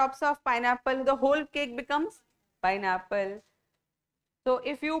 5 drops of pineapple, the whole cake becomes pineapple. So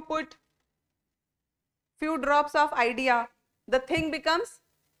if you put few drops of idea, the thing becomes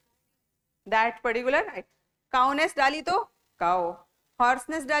that particular. Cowness डाली तो cow,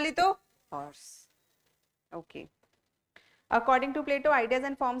 horseness डाली तो horse. Okay. According to Plato, ideas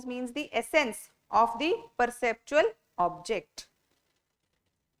and forms means the essence of the perceptual object.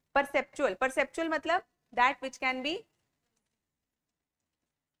 Perceptual मतलब that which can be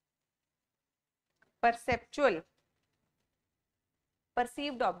perceptual,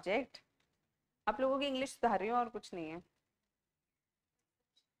 perceived object. आप लोगों की English सुधार रही हो और कुछ नहीं है.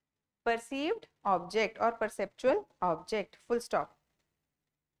 Perceived object or perceptual object, full stop.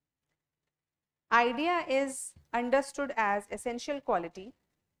 Idea is understood as essential quality.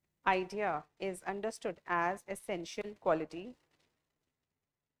 Idea is understood as essential quality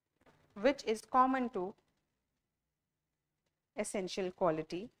which is common to essential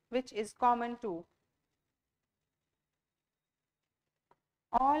quality, which is common to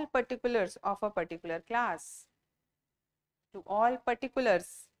all particulars of a particular class, to all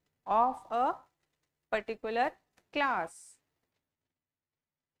particulars of a particular class.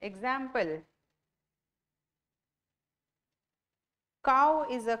 Example, cow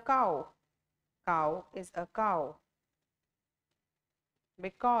is a cow. Cow is a cow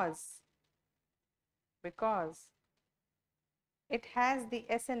because it has the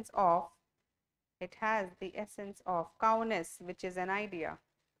essence of cowness, which is an idea.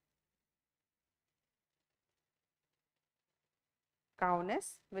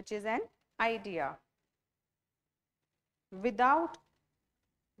 Cowness, which is an idea. Without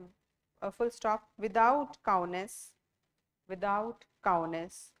a full stop, without cowness,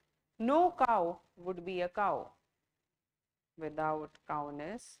 no cow would be a cow. Without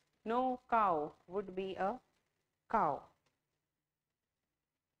cowness, no cow would be a cow.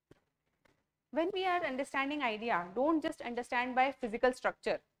 When we are understanding idea, don't just understand by physical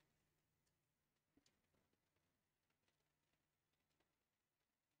structure.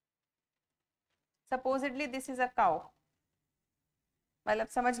 Supposedly this is a cow. मतलब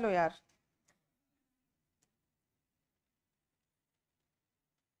समझ लो यार.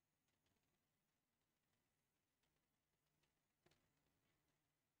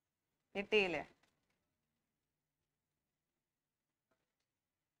 ये tell है.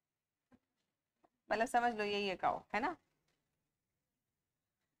 मतलब समझ लो यही है cow, है ना?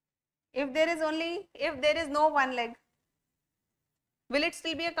 If there is no one leg, will it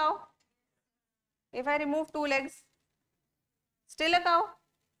still be a cow? If I remove 2 legs, still a cow.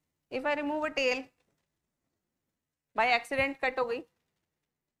 If I remove a tail, by accident cut हो गई,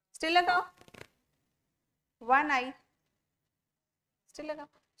 still a cow. 1 eye, still a cow.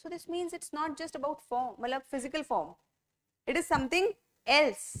 So this means it's not just about form, मतलब physical form. It is something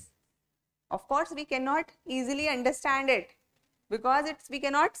else. Of course, we cannot easily understand it because we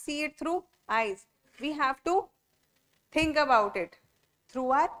cannot see it through eyes. We have to think about it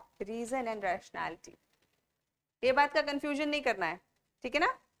through our reason and rationality. ये बात का confusion नहीं करना है, ठीक है ना?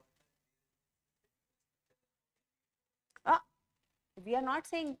 We are not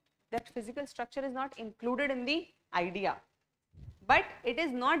saying that physical structure is not included in the idea, but it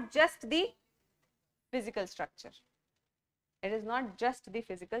is not just the physical structure. It is not just the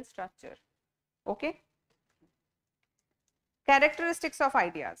physical structure. Okay. Characteristics of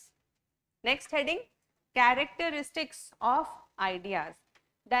ideas. Next heading, characteristics of ideas.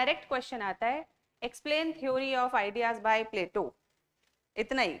 Direct question आता है, explain theory of ideas by Plato.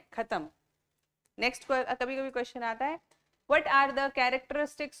 इतना ही, खत्म. Next कभी कभी question आता है, what are the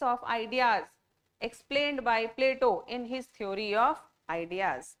characteristics of ideas explained by Plato in his theory of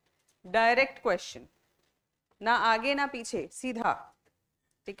ideas? Direct question. ना आगे ना पीछे, सीधा.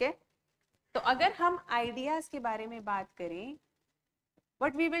 ठीक है? तो अगर हम आइडियाज के बारे में बात करें,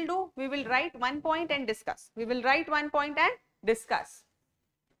 what we will do, we will write one point and discuss. We will write one point and discuss,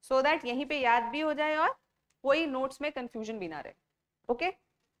 so that यहीं पे याद भी हो जाए और कोई notes में confusion भी ना रहे. Okay?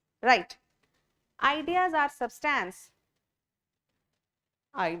 Right. Ideas are substance.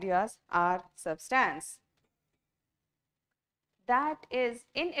 Ideas are substance that is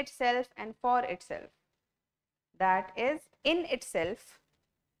in itself and for itself. That is in itself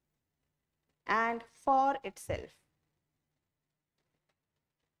and for itself.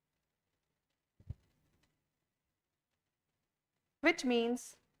 Which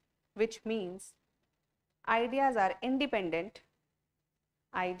means ideas are independent.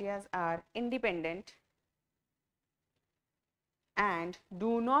 Ideas are independent and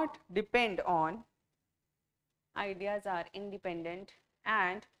do not depend on. Ideas are independent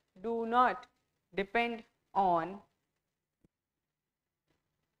and do not depend on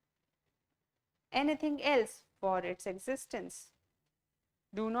anything else for its existence.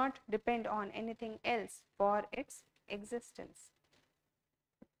 Do not depend on anything else for its existence.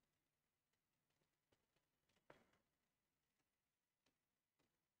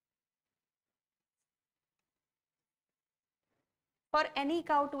 For any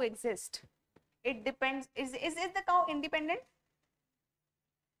cow to exist, it depends. Is the cow independent?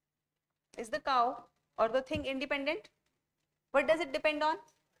 Is the cow or the thing independent? What does it depend on?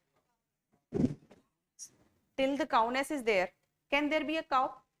 Till the cowness is there, can there be a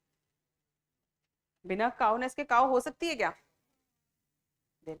cow? बिना cowness के cow हो सकती है क्या?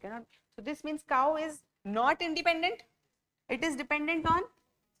 There cannot. So this means cow is not independent. It is dependent on.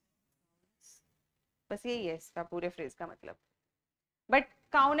 बस यही है इसका पूरे phrase का मतलब. But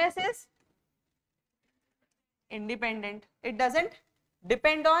cowness is independent. It doesn't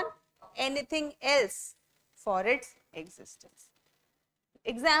depend on anything else for its existence.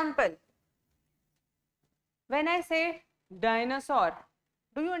 Example, when I say dinosaur,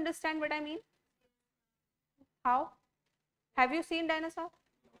 do you understand what I mean? How? Have you seen dinosaur?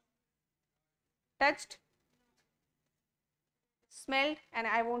 Touched? Smelled? And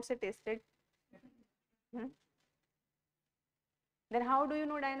I won't say tasted. Then how do you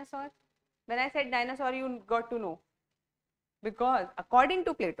know dinosaur? When I said dinosaur, you got to know. Because according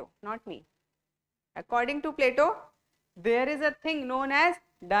to Plato, not me, according to Plato, there is a thing known as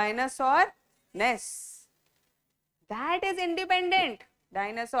dinosaur-ness. That is independent.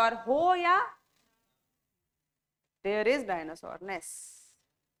 Dinosaur ho ya, there is dinosaur-ness.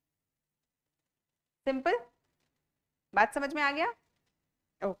 Simple? बात समझ में आ गया?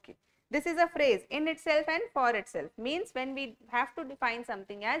 Okay. This is a phrase, in itself and for itself. Means when we have to define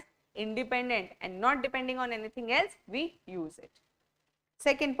something as independent and not depending on anything else, we use it.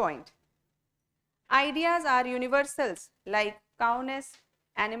 Second point. Ideas are universals like cowness,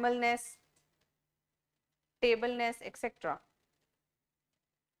 animalness, tableness, etc.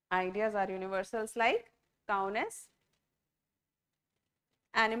 Ideas are universals like cowness,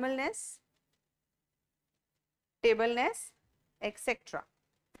 animalness, tableness, etc.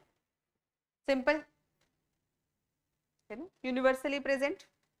 Simple, universally present.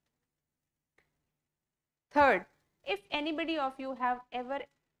 Third, if anybody of you have ever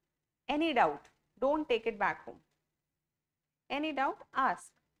any doubt, don't take it back home. Any doubt,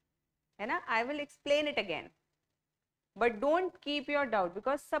 ask. I will explain it again. But don't keep your doubt,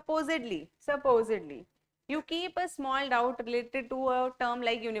 because supposedly, you keep a small doubt related to a term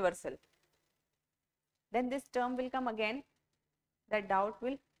like universal. Then this term will come again, that doubt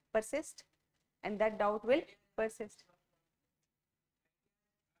will persist, and that doubt will persist.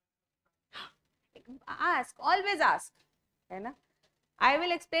 Ask, always ask. I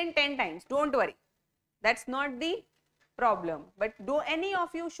will explain 10 times, don't worry. That's not the problem. But any of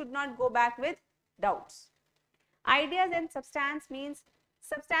you should not go back with doubts. Ideas and substance means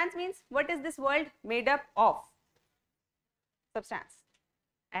what is this world made up of? Substance.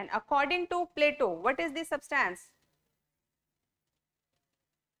 And according to Plato, what is the substance?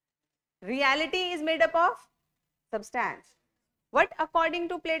 Reality is made up of substance. What according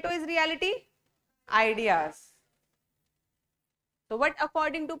to Plato is reality? Ideas. So what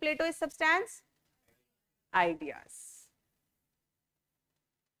according to Plato is substance? Ideas.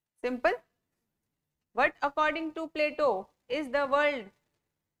 Simple. What according to Plato is the world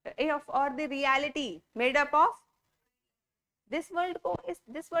or the reality made up of? This world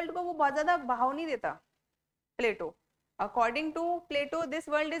को वो बहुत ज़्यादा भाव नहीं देता Plato. According to Plato, this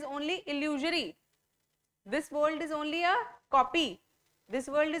world is only illusory. This world is only a copy. This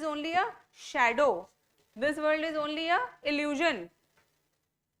world is only a shadow. This world is only a illusion.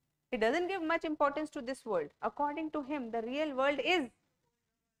 He doesn't give much importance to this world. According to him, the real world is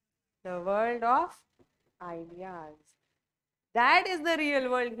the world of ideas. That is the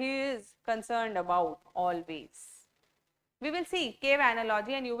real world he is concerned about always. We will see cave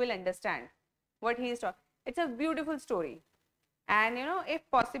analogy and you will understand what he is talking. It's a beautiful story. And if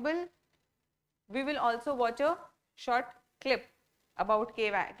possible, we will also watch a short clip about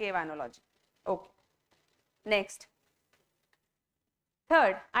cave analogy. Okay. Next.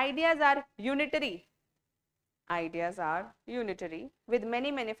 Third, ideas are unitary. Ideas are unitary with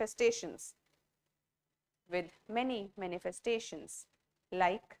many manifestations. With many manifestations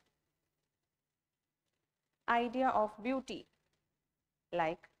like idea of beauty.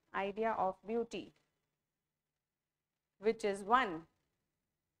 Like idea of beauty, which is one.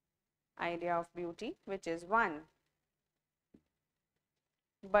 Idea of beauty, which is one.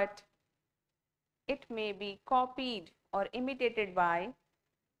 But it may be copied or imitated by,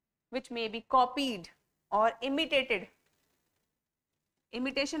 which may be copied or imitated.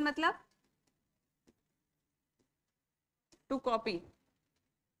 Imitation matlab? To copy.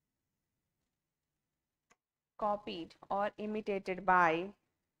 Copied or imitated by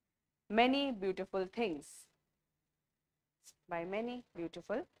many beautiful things. By many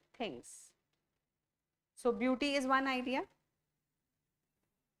beautiful things. So beauty is one idea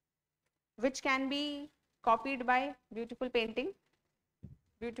which can be copied by beautiful painting,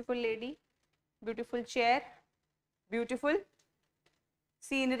 beautiful lady, beautiful chair, beautiful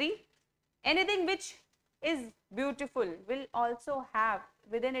scenery. Anything which is beautiful will also have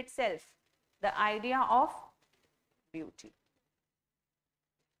within itself the idea of beauty.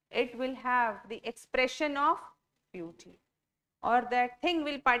 It will have the expression of beauty, or that thing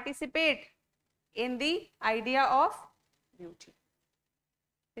will participate in the idea of beauty.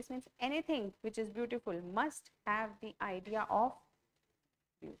 This means anything which is beautiful must have the idea of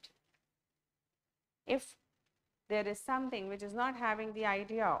beauty. If there is something which is not having the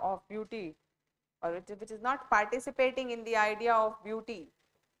idea of beauty, or which is not participating in the idea of beauty,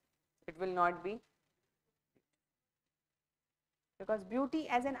 it will not be. Because beauty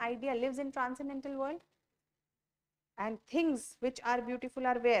as an idea lives in transcendental world, and things which are beautiful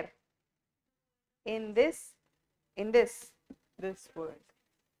are where? In this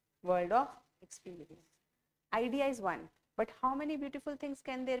world of experience. Idea is one, but how many beautiful things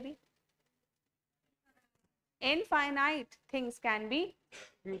can there be? Infinite things can be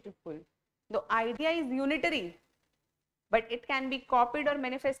beautiful. The idea is unitary, but it can be copied or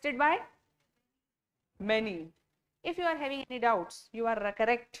manifested by many. If you are having any doubts, you are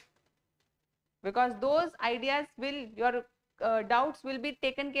correct, because those ideas will, your doubts will be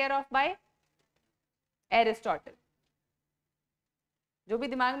taken care of by Aristotle. जो भी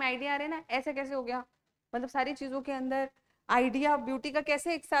दिमाग में idea आ रहे हैं ना, ऐसे कैसे हो गया, मतलब सारी चीजों के अंदर आइडिया ब्यूटी का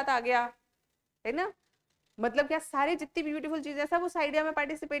कैसे एक साथ आ गया, है ना, मतलब क्या सारी जितनी भी ब्यूटीफुल चीजें सब उस आइडिया में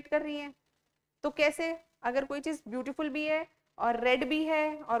पार्टिसिपेट कर रही हैं, तो कैसे, अगर कोई चीज ब्यूटीफुल भी है और रेड भी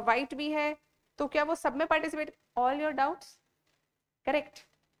है और व्हाइट भी है, तो क्या वो सब में participate? All your doubts correct,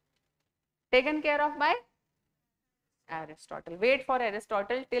 taken care of bye Aristotle. Wait for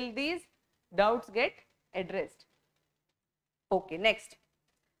Aristotle till these doubts get addressed. Okay, next.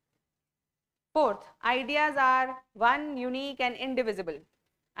 Fourth, ideas are one, unique and indivisible.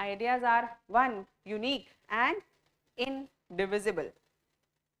 Ideas are one, unique and indivisible.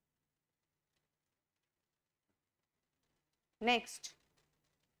 Next,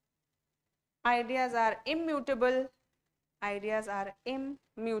 ideas are immutable. Ideas are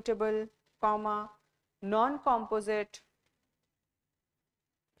immutable, comma, non-composite.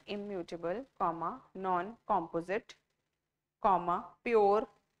 Immutable, comma, non-composite, comma, pure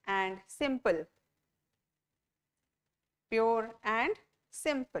and simple. Pure and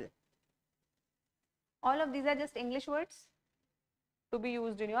simple. All of these are just English words to be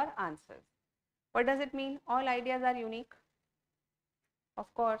used in your answers. What does it mean? All ideas are unique.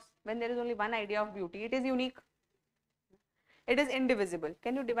 Of course, when there is only one idea of beauty, it is unique. It is indivisible.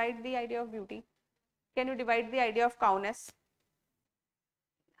 Can you divide the idea of beauty? Can you divide the idea of cowness?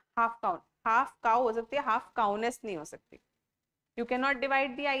 Half cow हो सकती है, half cowness नहीं हो सकती. You cannot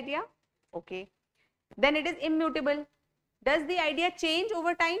divide the idea. Okay. Then it is immutable. Does the idea change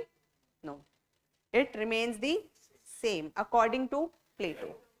over time? No. It remains the same according to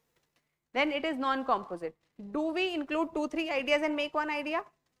Plato. Then it is non-composite. Do we include 2-3 ideas and make one idea?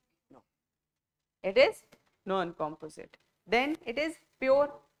 No. It is non-composite. Then it is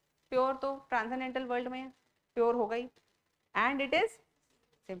pure. Pure तो transcendental world में है, pure हो गई. And it is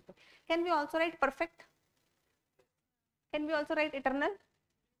simple. Can we also write perfect? Can we also write eternal?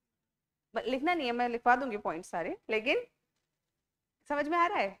 But लिखना नहीं है, मैं लिखवा दूंगी पॉइंट सारे, लेकिन समझ में आ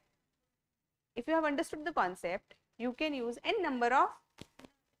रहा है? If you have understood the concept, you can use n number of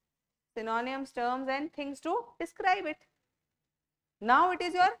synonyms, terms and things to describe it. Now it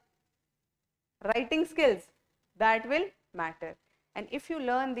is your writing skills that will matter. And if you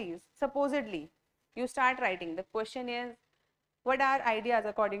learn these, supposedly, you start writing. The question is, what are ideas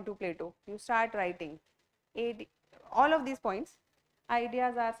according to Plato? You start writing all of these points.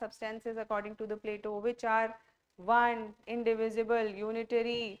 Ideas are substances according to the Plato, which are one, indivisible,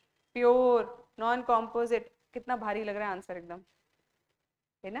 unitary, pure, non-composite. कितना भारी लग रहा है answer एकदम,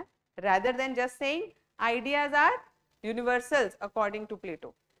 है ना? Rather than just saying ideas are universals according to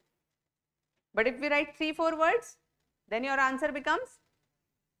Plato. But if we write 3-4 words, then your answer becomes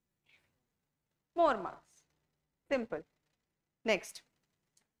more marks. Simple. Next.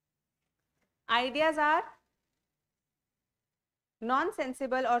 Ideas are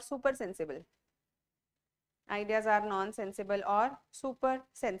non-sensible or super-sensible. Ideas are non-sensible or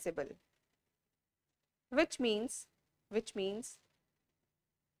super-sensible. Which means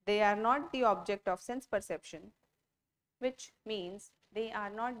they are not the object of sense perception. Which means they are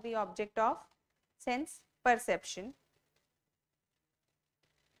not the object of sense perception.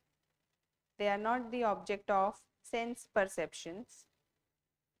 They are not the object of sense perceptions,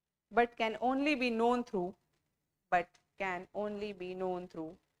 but can only be known through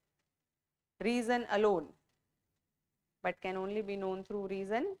reason alone. But can only be known through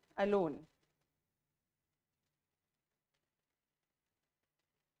reason alone.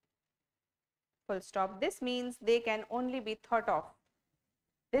 Full stop. This means they can only be thought of.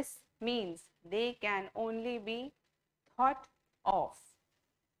 This means they can only be thought of.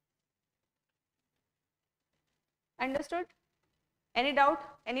 Understood? Any doubt?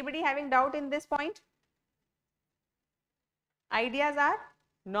 Anybody having doubt in this point? Ideas are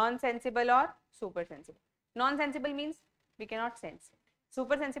non-sensible or super-sensible. Non-sensible means we cannot sense it.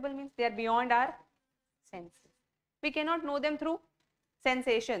 Super-sensible means they are beyond our senses. We cannot know them through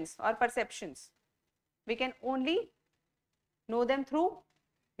sensations or perceptions. We can only know them through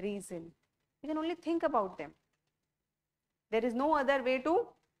reason. We can only think about them. There is no other way to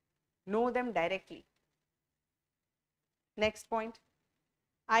know them directly. Next point.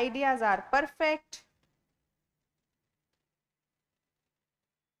 Ideas are perfect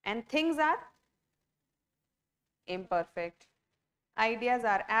and things are imperfect. Ideas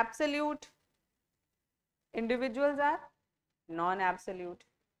are absolute. Individuals are non-absolute.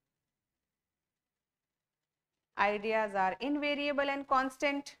 Ideas are invariable and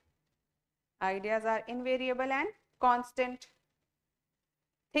constant. Ideas are invariable and constant.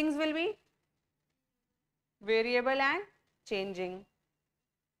 Things will be variable and changing.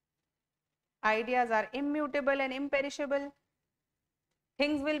 Ideas are immutable and imperishable.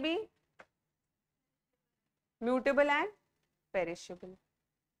 Things will be mutable and perishable.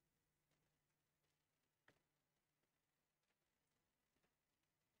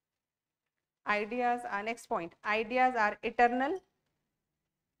 Ideas are, next point, ideas are eternal.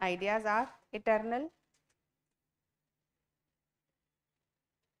 Ideas are eternal.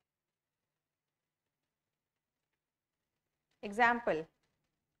 Example,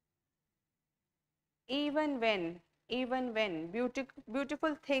 even when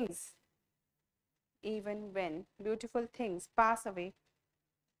beautiful things pass away,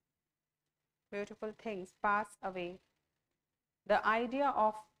 the idea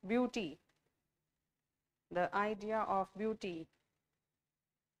of beauty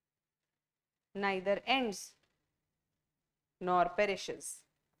neither ends nor perishes.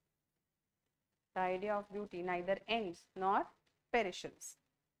 The idea of beauty neither ends nor perishes.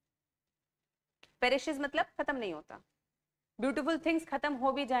 Perishes मतलब खत्म नहीं होता. Beautiful things खत्म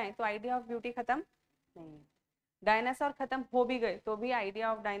हो भी जाएं तो idea of beauty खत्म नहीं. Dinosaur खत्म हो भी गए तो भी idea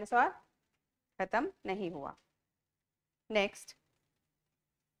of dinosaur खत्म नहीं हुआ. Next,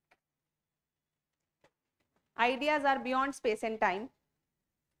 ideas are beyond space and time.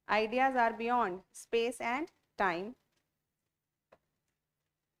 Ideas are beyond space and time.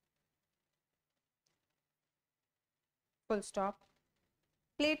 Full stop.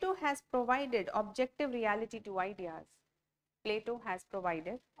 Plato has provided objective reality to ideas. Plato has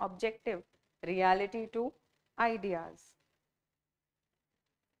provided objective reality to ideas.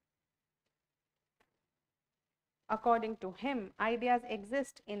 According to him, ideas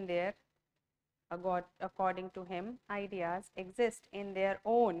exist in their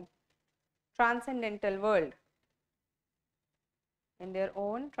own transcendental world.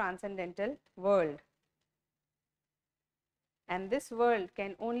 And this world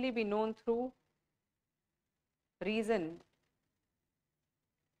can only be known through reason.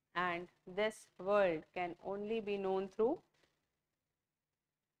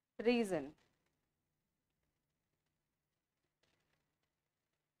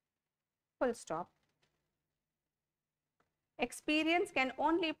 Full stop. Experience can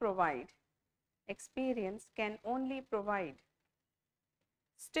only provide stimulus.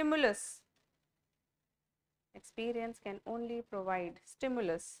 Experience can only provide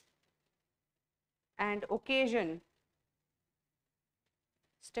stimulus and occasion.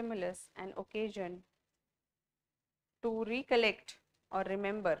 To recollect or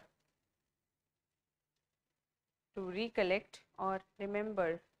remember.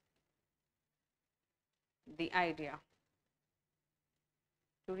 The idea.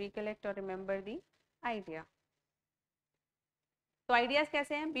 So ideas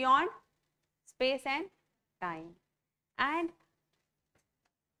कैसे हैं? Beyond space and time. And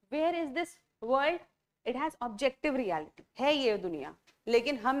where is this world? It has objective reality. है ये दुनिया,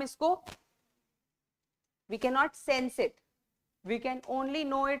 लेकिन हम इसको we cannot sense it. We can only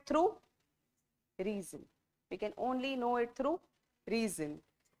know it through reason.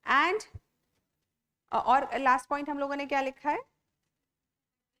 And और last point हम लोगों ने क्या लिखा है?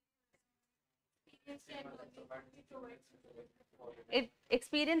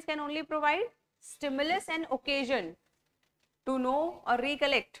 Experience can only provide stimulus and occasion to know or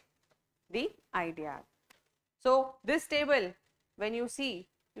recollect the idea. So this table, when you see,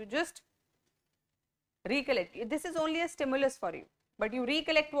 you just recollect. This is only a stimulus for you, but you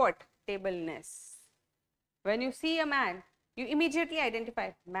recollect what? Tableness. When you see a man, you immediately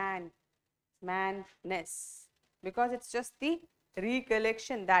identify manness, because it's just the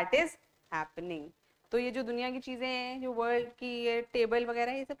recollection that is happening. तो ये जो दुनिया की चीजें हैं, जो world की ये टेबल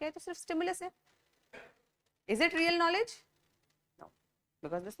वगैरह, ये सब क्या है? तो सिर्फ स्टिमुलस है. Is it real knowledge? No,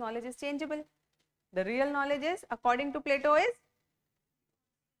 because this knowledge is changeable. The real knowledge is, according to Plato, is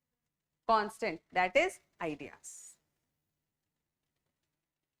constant. That is ideas.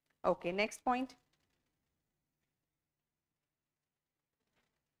 Okay, next point.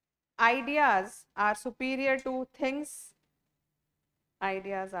 ideas are superior to things.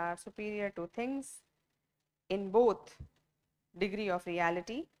 Ideas are superior to things in both degree of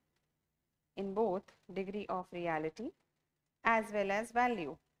reality, in both degree of reality as well as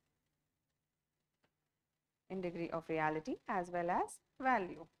value, in degree of reality as well as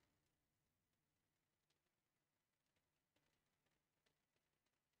value.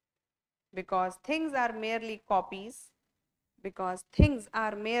 Because things are merely copies, because things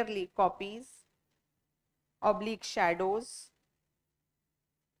are merely copies, oblique shadows,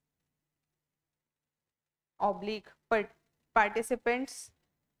 oblique participants,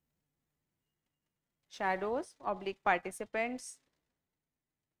 shadows, oblique participants,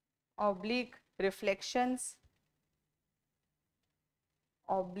 oblique reflections,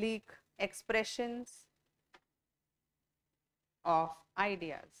 oblique expressions of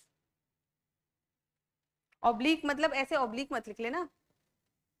ideas. oblique मतलब ऐसे oblique मत लिख लेना,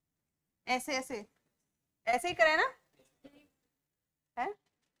 ऐसे ऐसे ऐसे ही करे ना, है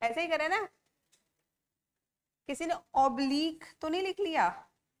ऐसे ही करे ना, किसी ने oblique तो नहीं लिख लिया,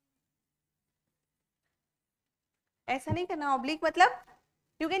 ऐसा नहीं करना. oblique मतलब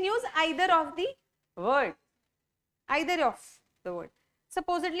you can use either of the word, either of the word.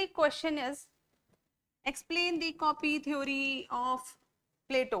 Supposedly question is explain the copy theory of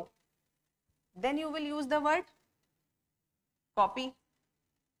Plato, then you will use the word copy.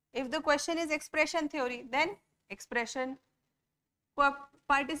 If the question is expression theory, then expression.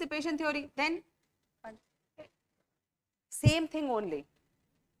 Participation theory, then same thing only,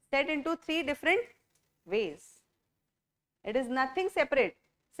 set into three different ways. It is nothing separate,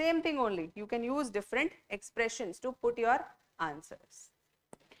 same thing only. You can use different expressions to put your answers.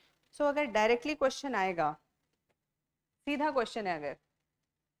 So अगर directly question आएगा, सीधा question है अगर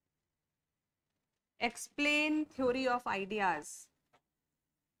explain theory of ideas,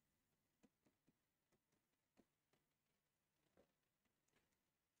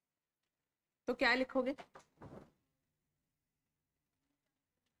 तो क्या लिखोगे?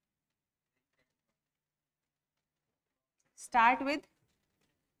 Start with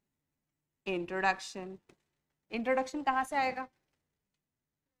introduction. Introduction कहाँ से आएगा?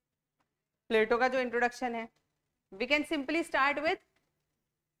 प्लेटो का जो इंट्रोडक्शन है. We can simply start with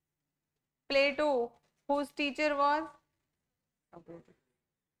Plato, whose teacher was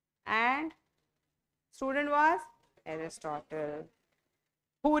and student was Aristotle,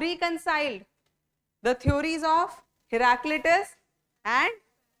 who reconciled the theories of Heraclitus and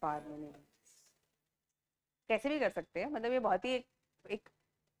Parmenides. कैसे भी कर सकते हैं, मतलब ये बहुत ही एक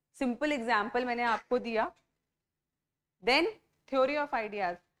सिंपल एग्जाम्पल मैंने आपको दिया. Then theory of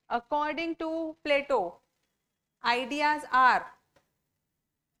ideas. According to Plato, ideas are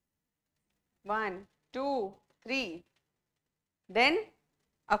 1, 2, 3. Then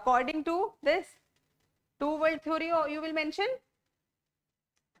according to this two world theory you will mention,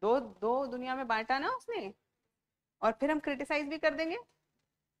 दो दुनिया में बांटा ना उसने, और फिर हम क्रिटिसाइज भी कर देंगे.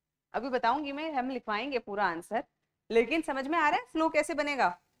 अभी बताऊंगी मैं, हम लिखवाएंगे पूरा आंसर, लेकिन समझ में आ रहा है फ्लो कैसे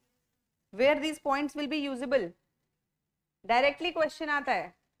बनेगा, where these points will be usable. Directly question आता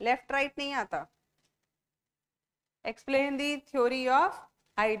है, लेफ्ट राइट नहीं आता. Explain the theory of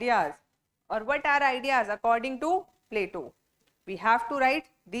ideas, और what are ideas according to Plato. We have to right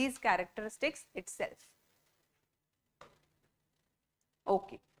these characteristics itself.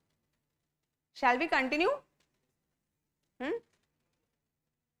 Okay, shall we continue?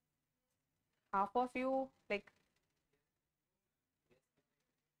 Half of you like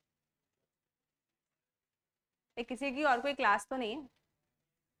किसी की और कोई class तो नहीं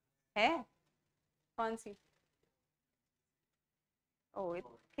है? कौन सी? ओ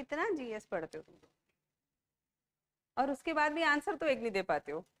कितना जीएस पढ़ते हो तुम, और उसके बाद भी आंसर तो एक नहीं दे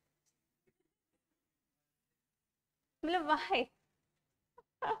पाते हो, मतलब व्हाई?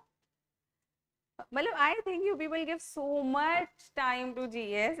 मतलब I think you people give so much time to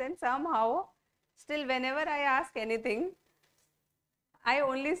GS and somehow still whenever I ask anything I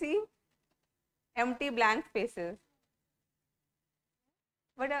only see empty blank faces.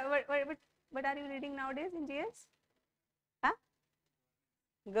 What are you reading nowadays in GS? Huh?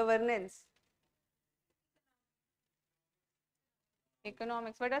 Governance,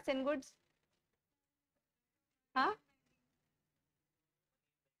 economics. What are sin goods? Huh?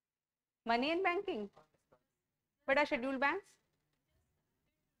 Money and banking. What are scheduled banks?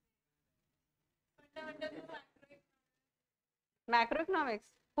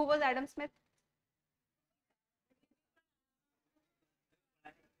 Macroeconomics. Who was Adam Smith?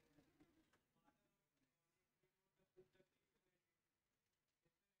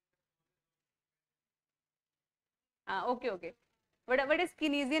 Okay. What is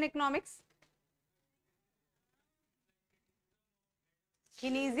Keynesian economics?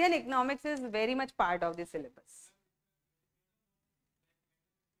 Keynesian economics is very much part of the syllabus.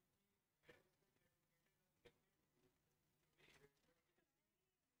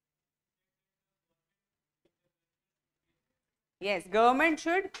 Yes, government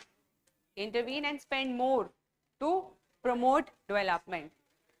should intervene and spend more to promote development.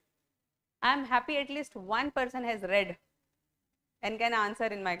 I am happy at least one person has read and can answer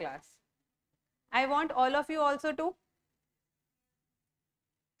in my class. I want all of you also to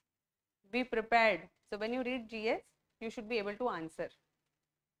be prepared. So when you read GS, you should be able to answer.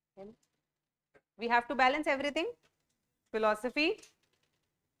 We have to balance everything. Philosophy,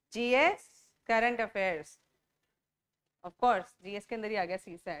 GS, current affairs. Of course, GS के अंदर ही आ गया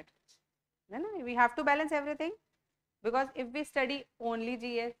CSAT. We have to balance everything, because if we study only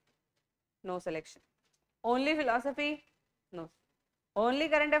GS, no selection. Only philosophy, no. Only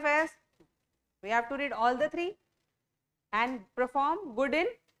current affairs, we have to read all the three and perform good in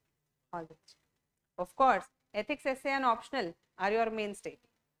all the three. Of course, ethics, essay and optional are your mainstay.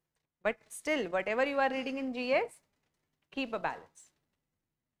 But still, whatever you are reading in GS, keep a balance.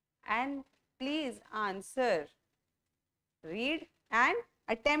 And please answer. Read and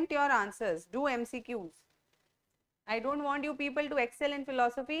attempt your answers. Do MCQs. I don't want you people to excel in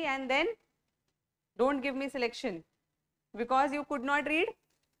philosophy and then don't give me selection because you could not read.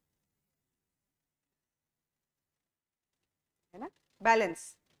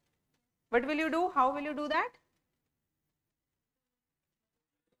 Balance. What will you do? How will you do that?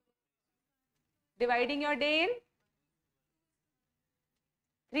 Dividing your day in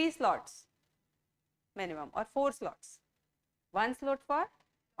 3 slots minimum or 4 slots. 1 slot for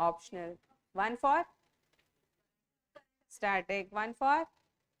optional, 1 for static, 1 for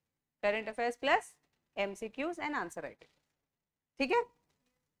current affairs plus MCQs and answer writing. ठीक है?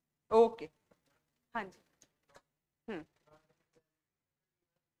 Okay. हाँ जी.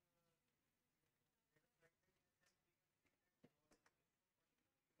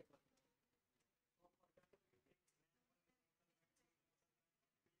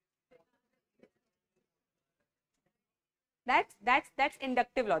 That's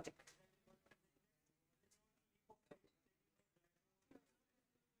inductive logic.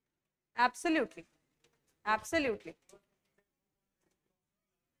 Absolutely. Absolutely.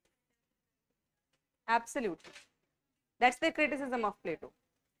 Absolutely. That's the criticism of Plato.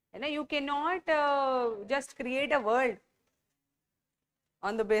 You cannot just create a world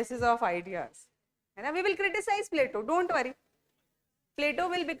on the basis of ideas. We will criticize Plato, don't worry. Plato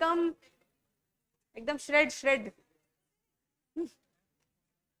will become ekdam shred.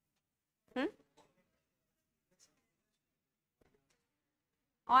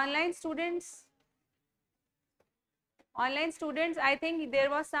 Online students, I think there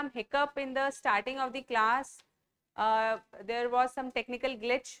was some hiccup in the starting of the class. There was some technical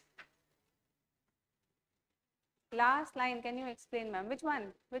glitch. Last line, can you explain, ma'am? Which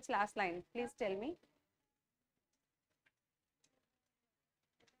one? Which last line? Please tell me.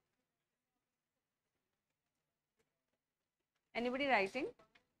 Anybody writing?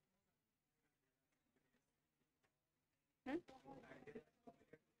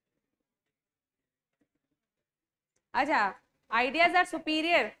 Acha, ideas are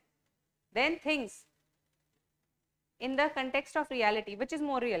superior than things in the context of reality. Which is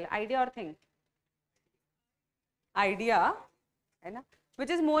more real, idea or thing? Idea, है ना? Which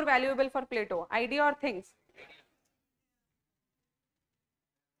is more valuable for Plato, idea or things?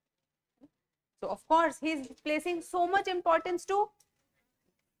 So of course he is placing so much importance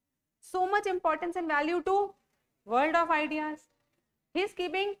and value to world of ideas. He is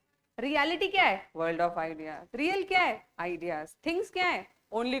keeping reality क्या है? World of ideas. Real क्या है? Ideas. Things क्या है?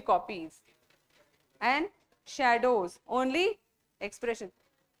 Only copies. And shadows. Only expression.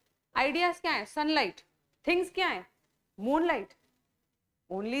 Ideas क्या है? Sunlight. Things क्या है? Moonlight.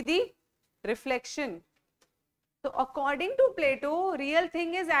 Only the reflection. So according to Plato, real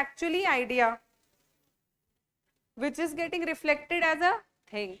thing is actually idea, which is getting reflected as a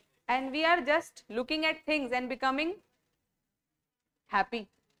thing. And we are just looking at things and becoming happy.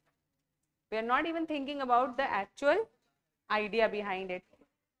 We are not even thinking about the actual idea behind it.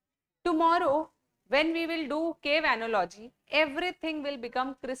 Tomorrow, when we will do cave analogy, everything will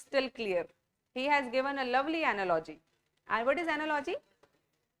become crystal clear. He has given a lovely analogy. And what is analogy?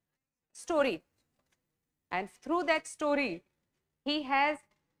 Story. And through that story, he has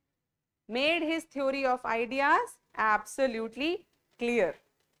made his theory of ideas absolutely clear.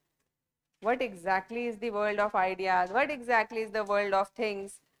 What exactly is the world of ideas? What exactly is the world of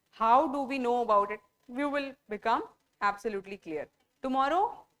things? How do we know about it? We will become absolutely clear. Tomorrow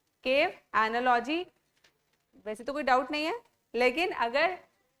cave analogy, वैसे तो कोई doubt नहीं है, लेकिन अगर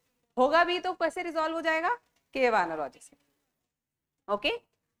होगा भी तो कैसे रिजॉल्व हो जाएगा? केव एनालॉजी से. Okay,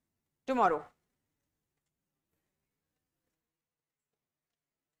 tomorrow.